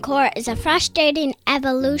Common Core is a frustrating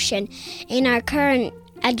evolution in our current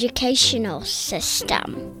educational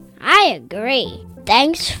system. I agree.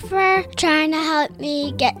 Thanks for trying to help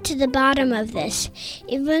me get to the bottom of this,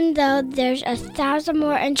 even though there's 1,000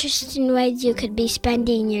 more interesting ways you could be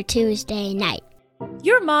spending your Tuesday night.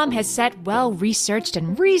 Your mom has set well-researched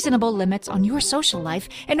and reasonable limits on your social life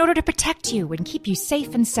in order to protect you and keep you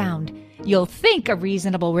safe and sound. You'll think a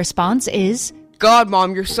reasonable response is, God,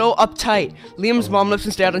 Mom, you're so uptight. Liam's mom lets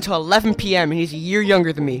him stay out until 11 p.m. and he's a year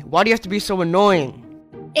younger than me. Why do you have to be so annoying?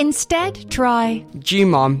 instead try, Gee,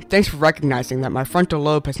 Mom, thanks for recognizing that my frontal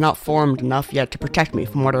lobe has not formed enough yet to protect me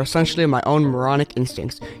from what are essentially my own moronic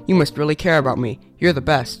instincts. You must really care about me. You're the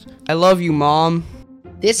best. I love you, Mom.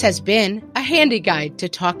 This has been a handy guide to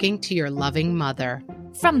talking to your loving mother.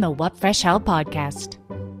 from the What Fresh Hell podcast.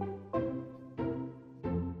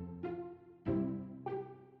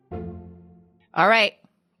 All right,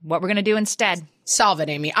 what we're going to do instead. Solve it,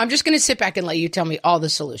 Amy. I'm just going to sit back and let you tell me all the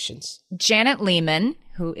solutions. Janet Lehman,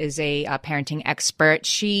 who is a parenting expert,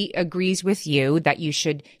 she agrees with you that you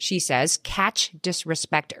should, she says, catch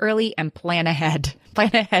disrespect early and plan ahead.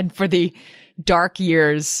 Plan ahead for the dark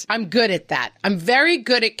years. I'm good at that. I'm very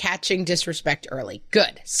good at catching disrespect early.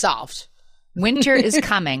 Good. Solved. Winter is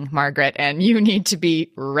coming, Margaret, and you need to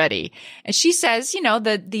be ready. And she says, you know,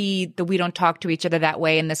 the we don't talk to each other that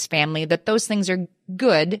way in this family, that those things are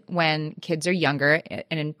good when kids are younger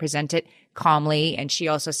and present it calmly. And she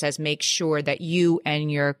also says, make sure that you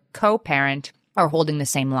and your co-parent are holding the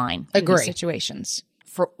same line in these situations.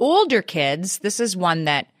 For older kids, this is one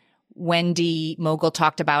that Wendy Mogul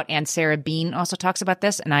talked about, and Sarah Bean also talks about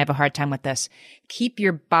this, and I have a hard time with this. Keep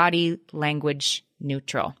your body language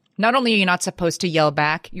neutral. Not only are you not supposed to yell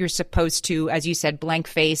back, you're supposed to, as you said, blank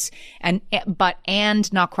face and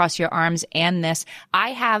not cross your arms and this.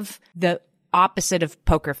 I have the opposite of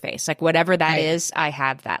poker face. Like whatever that is, I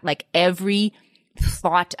have that. Like every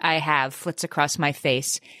thought I have flits across my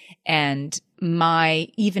face, and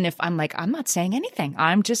even if I'm like, I'm not saying anything,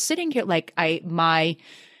 I'm just sitting here, like my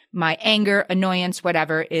anger, annoyance,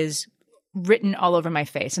 whatever is written all over my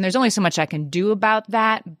face. And there's only so much I can do about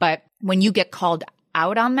that. But when you get called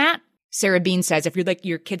out on that, Sarah Bean says, if you're like,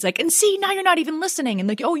 your kid's like, and see, now you're not even listening, and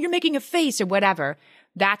like, oh, you're making a face or whatever,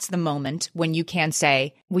 that's the moment when you can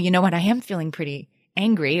say, well, you know what? I am feeling pretty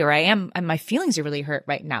angry, or and my feelings are really hurt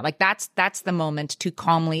right now. Like that's the moment to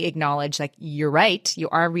calmly acknowledge, like, you're right. You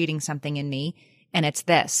are reading something in me, and it's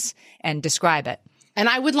this, and describe it. And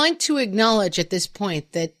I would like to acknowledge at this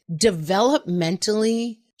point that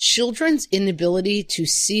developmentally, children's inability to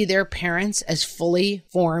see their parents as fully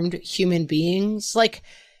formed human beings, like,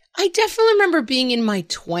 I definitely remember being in my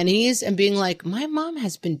 20s and being like, my mom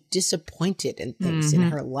has been disappointed in things in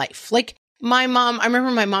her life. Like, my mom, I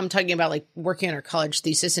remember my mom talking about like working on her college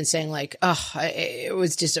thesis and saying like, it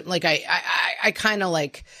was just like, I kind of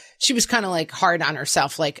like, she was kind of like hard on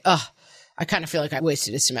herself, like, I kind of feel like I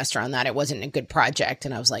wasted a semester on that. It wasn't a good project.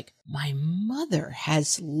 And I was like, my mother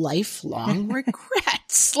has lifelong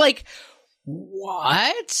regrets. Like,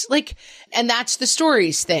 what? Like, and that's the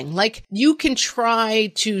stories thing. Like, you can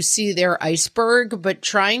try to see their iceberg, but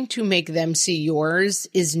trying to make them see yours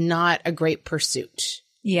is not a great pursuit.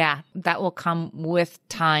 Yeah, that will come with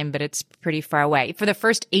time, but it's pretty far away. For the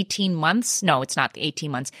first 18 months, no, it's not the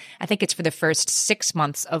 18 months. I think it's for the first 6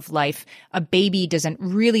 months of life, a baby doesn't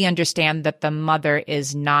really understand that the mother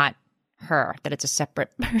is not her, that it's a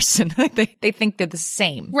separate person. They think they're the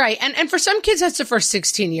same. Right. And for some kids, that's the first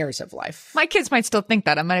 16 years of life. My kids might still think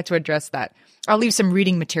that. I might have to address that. I'll leave some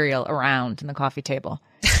reading material around in the coffee table.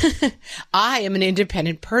 I am an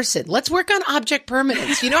independent person. Let's work on object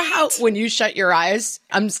permanence. You know how when you shut your eyes,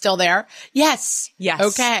 I'm still there? Yes. Yes.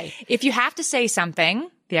 Okay. If you have to say something,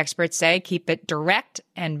 the experts say, keep it direct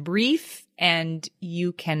and brief, and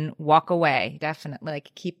you can walk away. Definitely.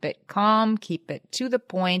 Like, keep it calm, keep it to the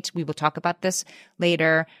point. We will talk about this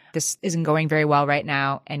later. This isn't going very well right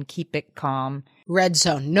now, and keep it calm. Red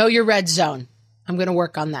zone. Know your red zone. I'm going to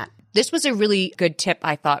work on that. This was a really good tip,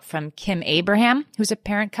 I thought, from Kim Abraham, who's a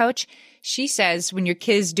parent coach. She says, when your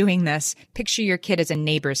kid's doing this, picture your kid as a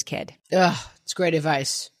neighbor's kid. Ugh, it's great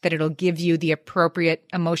advice. That it'll give you the appropriate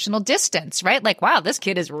emotional distance, right? Like, wow, this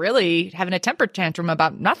kid is really having a temper tantrum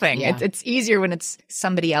about nothing. Yeah. It's easier when it's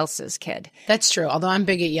somebody else's kid. That's true. Although I'm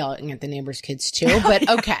big at yelling at the neighbor's kids too, but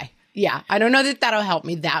okay. Yeah, I don't know that that'll help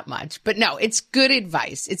me that much, but no, it's good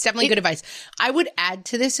advice. It's definitely good advice. I would add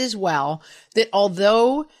to this as well that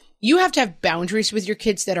although you have to have boundaries with your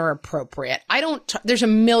kids that are appropriate. There's a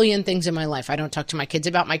million things in my life I don't talk to my kids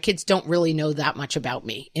about. My kids don't really know that much about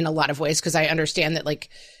me in a lot of ways because I understand that like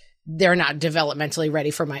they're not developmentally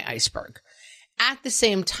ready for my iceberg. At the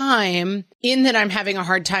same time, in that I'm having a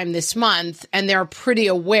hard time this month and they're pretty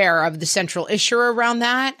aware of the central issue around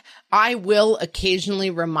that, I will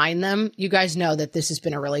occasionally remind them, you guys know that this has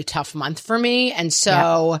been a really tough month for me. And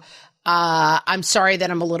so I'm sorry that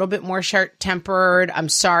I'm a little bit more short-tempered. I'm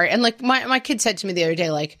sorry. And like my kid said to me the other day,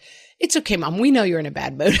 like, it's okay, Mom. We know you're in a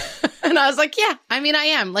bad mood. And I was like, yeah, I mean, I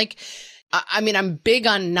am. Like, I'm big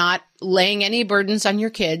on not laying any burdens on your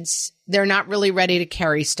kids. They're not really ready to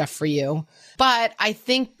carry stuff for you. But I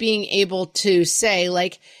think being able to say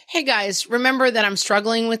like, hey guys, remember that I'm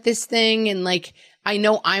struggling with this thing. And like, I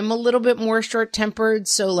know I'm a little bit more short-tempered.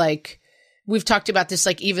 So like, we've talked about this,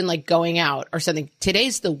 like even like going out or something.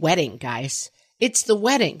 Today's the wedding, guys. It's the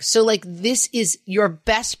wedding. So like this is your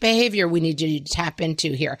best behavior we need you to tap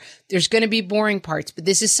into here. There's going to be boring parts, but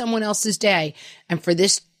this is someone else's day. And for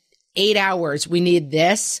this 8 hours, we need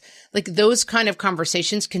this. Like those kind of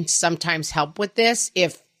conversations can sometimes help with this.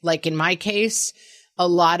 If like in my case, a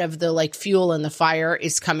lot of the like fuel in the fire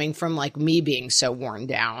is coming from like me being so worn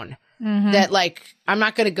down. Mm-hmm. That like, I'm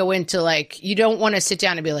not going to go into like, you don't want to sit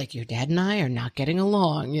down and be like, your dad and I are not getting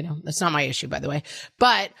along. You know, that's not my issue, by the way.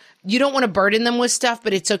 But you don't want to burden them with stuff,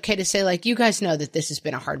 but it's okay to say like, you guys know that this has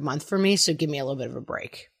been a hard month for me. So give me a little bit of a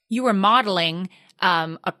break. You were modeling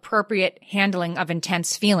appropriate handling of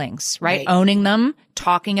intense feelings, right? Owning them,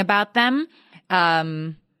 talking about them,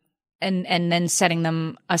 and then setting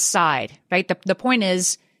them aside, right? The point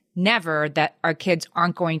is, never that our kids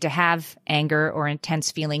aren't going to have anger or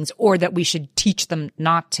intense feelings or that we should teach them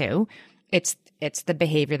not to. It's the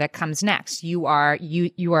behavior that comes next. You are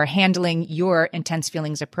handling your intense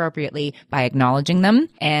feelings appropriately by acknowledging them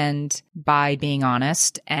and by being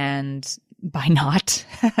honest and by not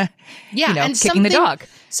and kicking the dog.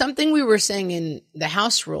 Something we were saying in the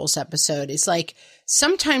house rules episode is like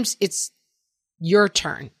sometimes it's your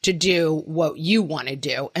turn to do what you want to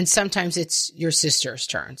do. And sometimes it's your sister's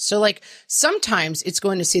turn. So like sometimes it's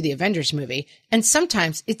going to see the Avengers movie and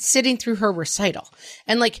sometimes it's sitting through her recital.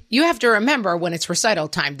 And like you have to remember when it's recital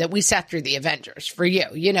time that we sat through the Avengers for you,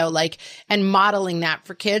 and modeling that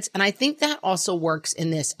for kids. And I think that also works in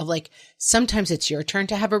this of like sometimes it's your turn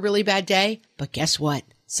to have a really bad day, but guess what?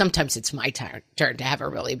 Sometimes it's my turn to have a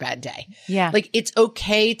really bad day. Yeah. Like it's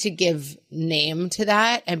okay to give name to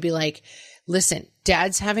that and be like, listen,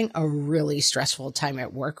 Dad's having a really stressful time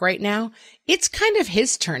at work right now. It's kind of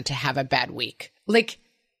his turn to have a bad week. Like,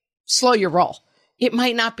 slow your roll. It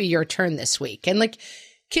might not be your turn this week. And like,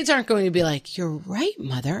 kids aren't going to be like, you're right,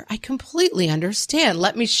 Mother. I completely understand.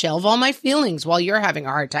 Let me shelve all my feelings while you're having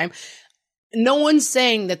a hard time. No one's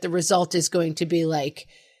saying that the result is going to be like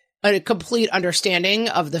a complete understanding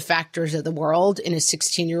of the factors of the world in a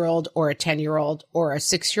 16-year-old or a 10-year-old or a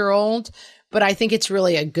 6-year-old. But I think it's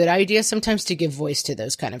really a good idea sometimes to give voice to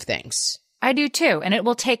those kind of things. I do too. And it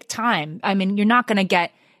will take time. I mean, you're not going to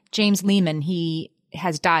get James Lehman. He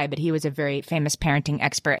has died, but he was a very famous parenting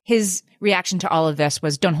expert. His reaction to all of this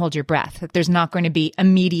was don't hold your breath. That there's not going to be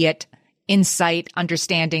immediate insight,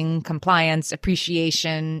 understanding, compliance,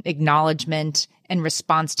 appreciation, acknowledgement, and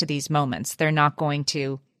response to these moments. They're not going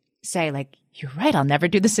to say like, you're right, I'll never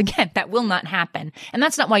do this again. That will not happen. And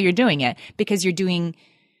that's not why you're doing it, because you're doing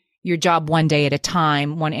your job one day at a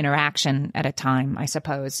time, one interaction at a time, I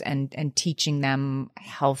suppose, and teaching them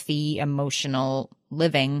healthy, emotional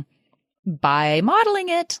living by modeling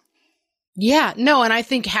it. Yeah, no, and I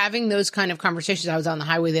think having those kind of conversations, I was on the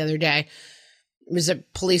highway the other day, it was a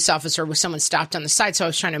police officer with someone stopped on the side, so I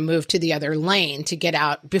was trying to move to the other lane to get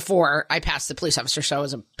out before I passed the police officer, so I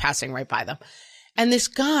was passing right by them. And this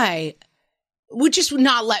guy would just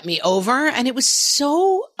not let me over. And it was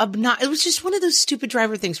so obnoxious. It was just one of those stupid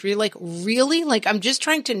driver things where you're like, really? Like, I'm just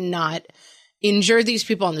trying to not injure these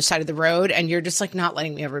people on the side of the road. And you're just like not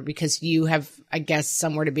letting me over because you have, I guess,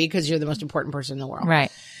 somewhere to be because you're the most important person in the world.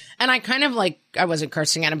 Right. And I kind of like, I wasn't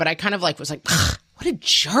cursing at him, but I kind of like was like, what a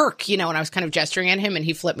jerk, and I was kind of gesturing at him and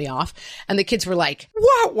he flipped me off. And the kids were like,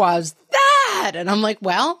 what was that? And I'm like,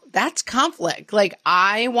 well, that's conflict. Like,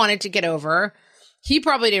 I wanted to get over. He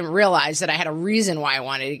probably didn't realize that I had a reason why I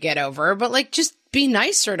wanted to get over, but like just be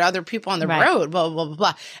nicer to other people on the road, blah, blah, blah,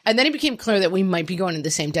 blah. And then it became clear that we might be going to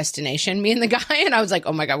the same destination, me and the guy. And I was like,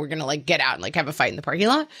 oh my God, we're going to like get out and like have a fight in the parking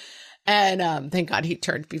lot. And thank God he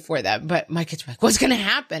turned before that. But my kids were like, what's going to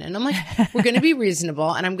happen? And I'm like, we're going to be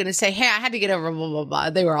reasonable. And I'm going to say, hey, I had to get over, blah, blah, blah.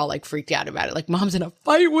 They were all like freaked out about it. Like, Mom's in a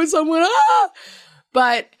fight with someone. Ah!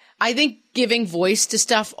 But I think giving voice to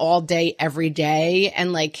stuff all day, every day,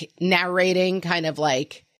 and like narrating kind of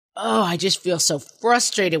like, oh, I just feel so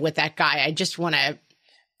frustrated with that guy. I just want to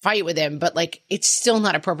fight with him. But like, it's still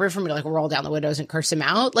not appropriate for me to like roll down the windows and curse him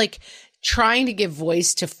out. Like, trying to give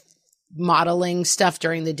voice to modeling stuff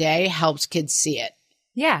during the day helps kids see it.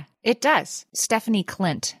 Yeah, it does. Stephanie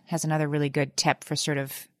Clint has another really good tip for sort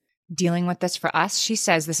of dealing with this for us. She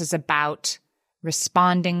says this is about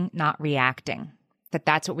responding, not reacting.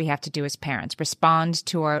 That's what we have to do as parents. Respond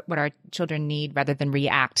to what our children need rather than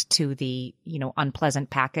react to the, unpleasant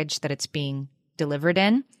package that it's being delivered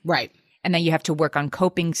in. Right. And then you have to work on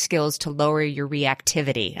coping skills to lower your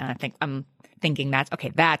reactivity. And I think I'm thinking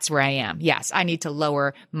that's where I am. Yes, I need to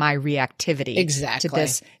lower my reactivity exactly to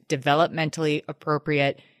this developmentally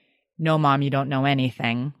appropriate, no, Mom, you don't know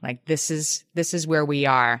anything. Like this is where we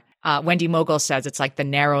are. Wendy Mogul says it's like the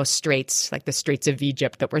narrow straits, like the Straits of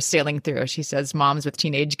Egypt that we're sailing through. She says, moms with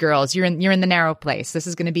teenage girls, you're in the narrow place. This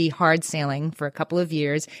is going to be hard sailing for a couple of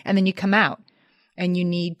years. And then you come out and you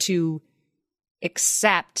need to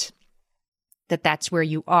accept that that's where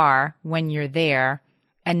you are when you're there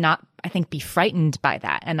and not, I think, be frightened by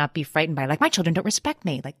that and not be frightened by like, my children don't respect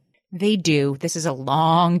me. Like they do. This is a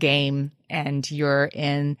long game. And you're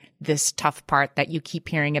in this tough part that you keep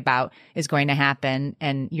hearing about is going to happen,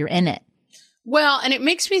 and you're in it. Well, and it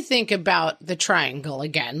makes me think about the triangle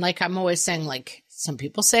again. Like I'm always saying, like some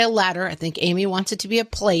people say a ladder. I think Amy wants it to be a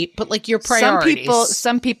plate, but like your priorities.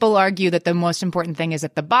 Some people argue that the most important thing is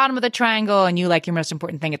at the bottom of the triangle, and you like your most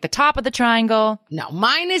important thing at the top of the triangle. No,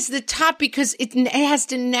 mine is the top because it has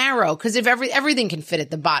to narrow. Because if everything can fit at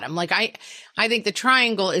the bottom, like I think the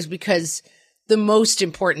triangle is because the most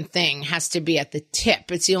important thing has to be at the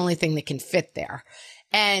tip. It's the only thing that can fit there.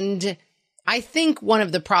 And I think one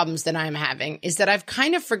of the problems that I'm having is that I've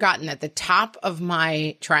kind of forgotten that the top of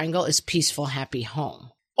my triangle is peaceful, happy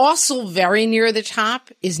home. Also very near the top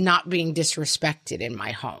is not being disrespected in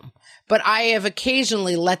my home. But I have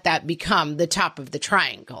occasionally let that become the top of the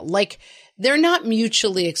triangle. Like, they're not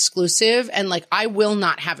mutually exclusive. And like, I will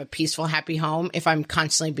not have a peaceful, happy home if I'm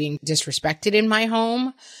constantly being disrespected in my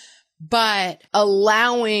home. But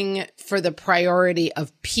allowing for the priority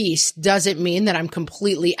of peace doesn't mean that I'm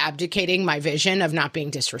completely abdicating my vision of not being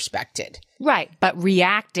disrespected. Right. But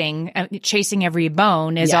reacting, chasing every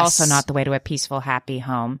bone is Yes. also not the way to a peaceful, happy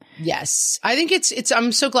home. Yes. I think it's,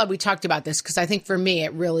 I'm so glad we talked about this because I think for me,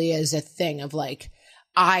 it really is a thing of like,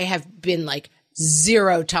 I have been like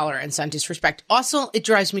zero tolerance on disrespect. Also, it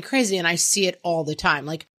drives me crazy and I see it all the time.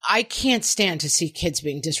 Like, I can't stand to see kids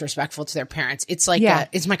being disrespectful to their parents. It's like,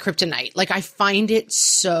 it's my kryptonite. Like, I find it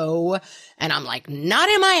so, and I'm like, not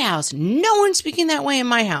in my house. No one's speaking that way in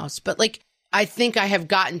my house. But like, I think I have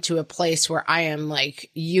gotten to a place where I am like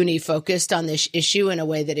uni-focused on this issue in a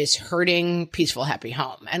way that is hurting peaceful, happy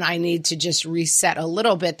home. And I need to just reset a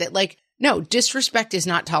little bit that like, no, disrespect is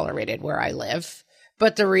not tolerated where I live.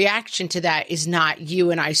 But the reaction to that is not you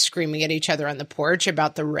and I screaming at each other on the porch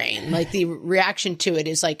about the rain. Like, the reaction to it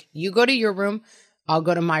is like, you go to your room, I'll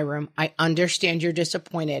go to my room. I understand you're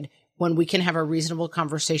disappointed. When we can have a reasonable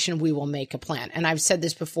conversation, we will make a plan. And I've said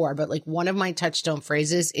this before, but like, one of my touchstone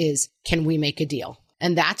phrases is, can we make a deal?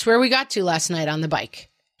 And that's where we got to last night on the bike.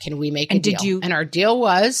 Can we make a deal? And our deal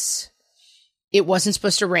was, it wasn't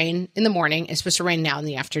supposed to rain in the morning. It's supposed to rain now in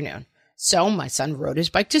the afternoon. So my son rode his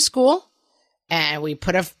bike to school. And we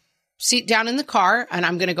put a seat down in the car, and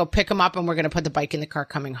I'm going to go pick him up, and we're going to put the bike in the car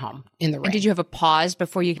coming home in the rain. And did you have a pause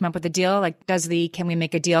before you came up with the deal? Like, does the can we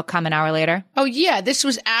make a deal come an hour later? Oh, yeah. This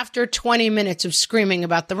was after 20 minutes of screaming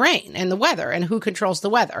about the rain and the weather and who controls the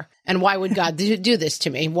weather. And why would God do this to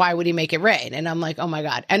me? Why would he make it rain? And I'm like, oh, my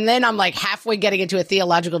God. And then I'm like halfway getting into a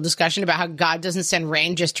theological discussion about how God doesn't send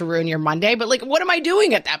rain just to ruin your Monday. But like, what am I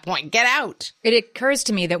doing at that point? Get out. It occurs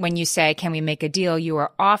to me that when you say, can we make a deal, you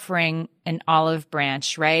are offering an olive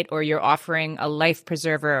branch, right? Or you're offering a life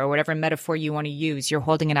preserver or whatever metaphor you want to use. You're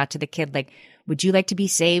holding it out to the kid like, would you like to be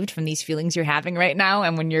saved from these feelings you're having right now?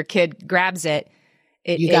 And when your kid grabs it,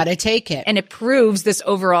 you got to take it. And it proves this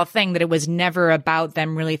overall thing that it was never about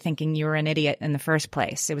them really thinking you were an idiot in the first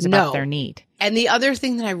place. It was about their need. And the other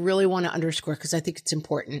thing that I really want to underscore, because I think it's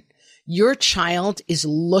important, your child is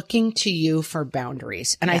looking to you for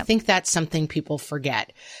boundaries. And I think that's something people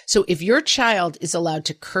forget. So if your child is allowed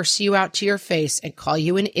to curse you out to your face and call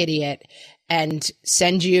you an idiot and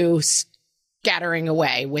send you scattering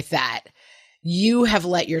away with that, you have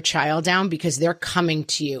let your child down because they're coming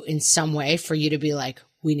to you in some way for you to be like,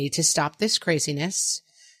 we need to stop this craziness.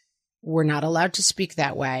 We're not allowed to speak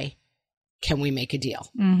that way. Can we make a deal?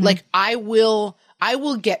 Mm-hmm. Like, I will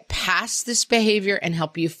get past this behavior and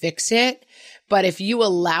help you fix it. But if you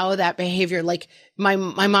allow that behavior, like my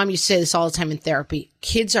mom used to say this all the time in therapy,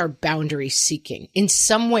 kids are boundary seeking. In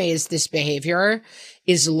some ways, this behavior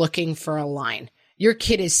is looking for a line. Your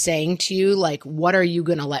kid is saying to you, like, what are you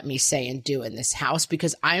going to let me say and do in this house?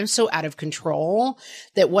 Because I am so out of control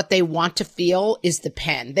that what they want to feel is the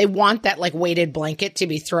pen. They want that like weighted blanket to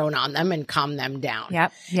be thrown on them and calm them down.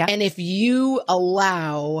 Yep. And if you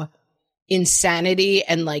allow insanity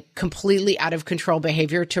and like completely out of control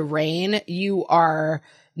behavior to reign, you are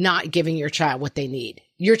not giving your child what they need.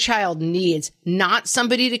 Your child needs not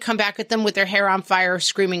somebody to come back at them with their hair on fire,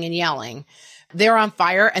 screaming and yelling. They're on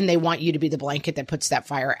fire and they want you to be the blanket that puts that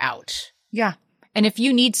fire out. Yeah. And if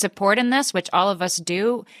you need support in this, which all of us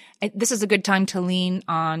do, this is a good time to lean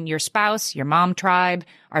on your spouse, your mom tribe,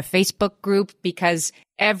 our Facebook group, because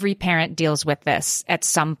every parent deals with this at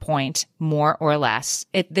some point, more or less.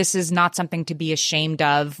 This is not something to be ashamed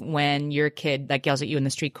of when your kid like yells at you in the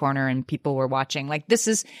street corner and people were watching. Like, this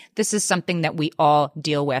is something that we all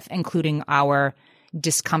deal with, including our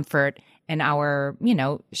discomfort and our,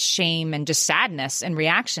 shame and just sadness and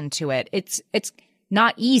reaction to it. It's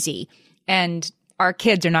not easy. And our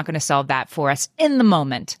kids are not going to solve that for us in the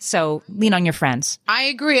moment. So lean on your friends. I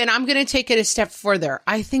agree. And I'm going to take it a step further.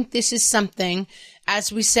 I think this is something,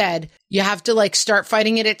 as we said, you have to like start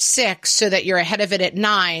fighting it at 6 so that you're ahead of it at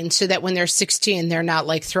 9, so that when they're 16, they're not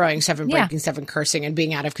like throwing stuff and breaking stuff and cursing and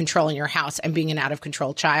being out of control in your house and being an out of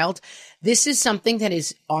control child. This is something that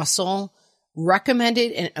is also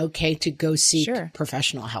recommended and okay to go seek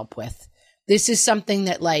professional help with. This is something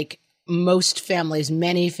that like most families,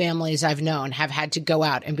 many families I've known have had to go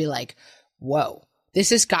out and be like, whoa,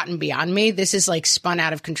 this has gotten beyond me. This is like spun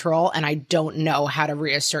out of control and I don't know how to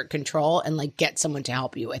reassert control and like get someone to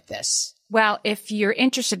help you with this. Well, if you're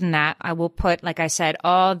interested in that, I will put, like I said,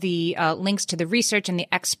 all the links to the research and the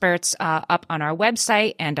experts up on our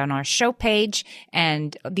website and on our show page.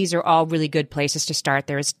 And these are all really good places to start.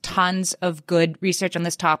 There is tons of good research on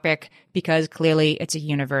this topic because clearly it's a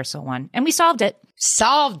universal one. And we solved it.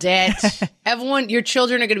 Solved it. Everyone, your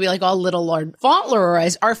children are going to be like all little Lord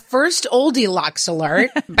Fauntleroy's. Our first oldie locks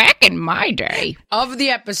alert Back in my day. of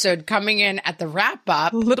the episode coming in at the wrap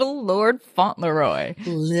up. Little Lord Fauntleroy.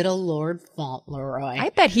 Little Lord Fauntleroy. I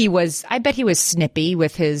bet he was snippy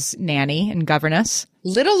with his nanny and governess.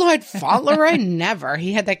 Little Lord Fauntleroy, never.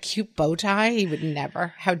 He had that cute bow tie. He would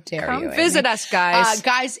never. How dare you? Come visit us, guys.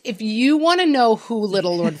 Guys, if you want to know who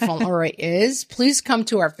Little Lord Fauntleroy is, please come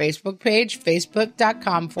to our Facebook page,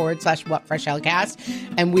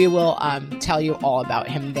 facebook.com/WhatFreshHellCast, and we will tell you all about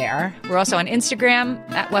him there. We're also on Instagram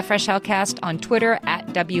at WhatFreshHellCast, on Twitter at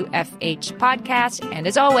WFH Podcast, and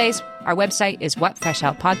as always, our website is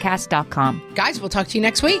WhatFreshHellPodcast.com. Guys, we'll talk to you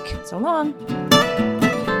next week. So long.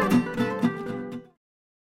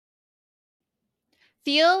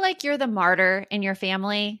 Feel like you're the martyr in your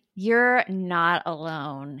family? You're not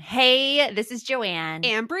alone. Hey, this is Joanne.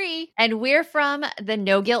 And Bree. And we're from the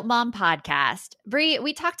No Guilt Mom podcast. Bree,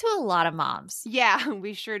 we talk to a lot of moms. Yeah,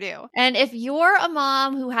 we sure do. And if you're a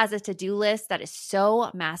mom who has a to-do list that is so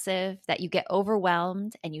massive that you get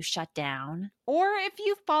overwhelmed and you shut down, Or if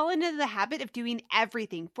you fall into the habit of doing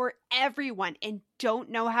everything for everyone and don't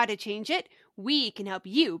know how to change it, we can help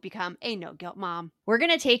you become a no-guilt mom. we're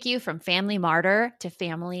going to take you from family martyr to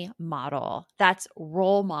family model. That's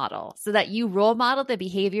role model, so that you role model the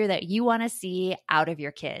behavior that you want to see out of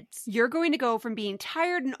your kids. You're going to go from being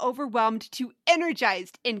tired and overwhelmed to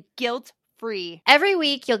energized and guilt-free. Every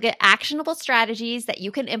week, you'll get actionable strategies that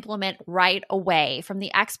you can implement right away from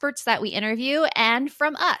the experts that we interview and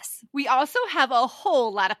from us. We also have a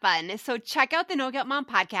whole lot of fun, so check out the No Guilt Mom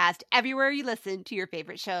podcast everywhere you listen to your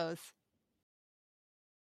favorite shows.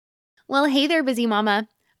 Well, hey there, busy mama.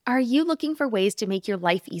 Are you looking for ways to make your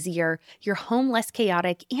life easier, your home less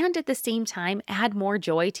chaotic, and at the same time add more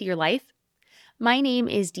joy to your life? My name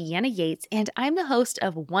is Deanna Yates, and I'm the host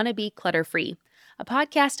of Wanna Be Clutter Free, a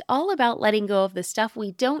podcast all about letting go of the stuff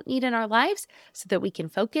we don't need in our lives so that we can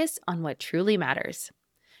focus on what truly matters.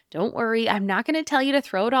 Don't worry, I'm not going to tell you to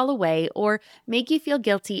throw it all away or make you feel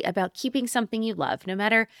guilty about keeping something you love, no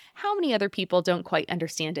matter how many other people don't quite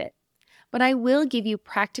understand it. But I will give you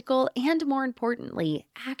practical and, more importantly,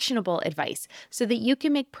 actionable advice so that you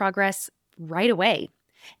can make progress right away.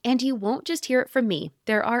 And you won't just hear it from me.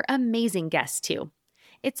 There are amazing guests too.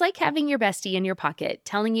 It's like having your bestie in your pocket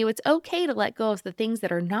telling you it's okay to let go of the things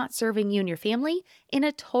that are not serving you and your family in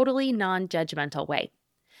a totally non-judgmental way.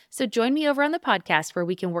 So join me over on the podcast where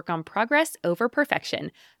we can work on progress over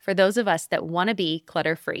perfection for those of us that want to be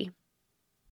clutter-free.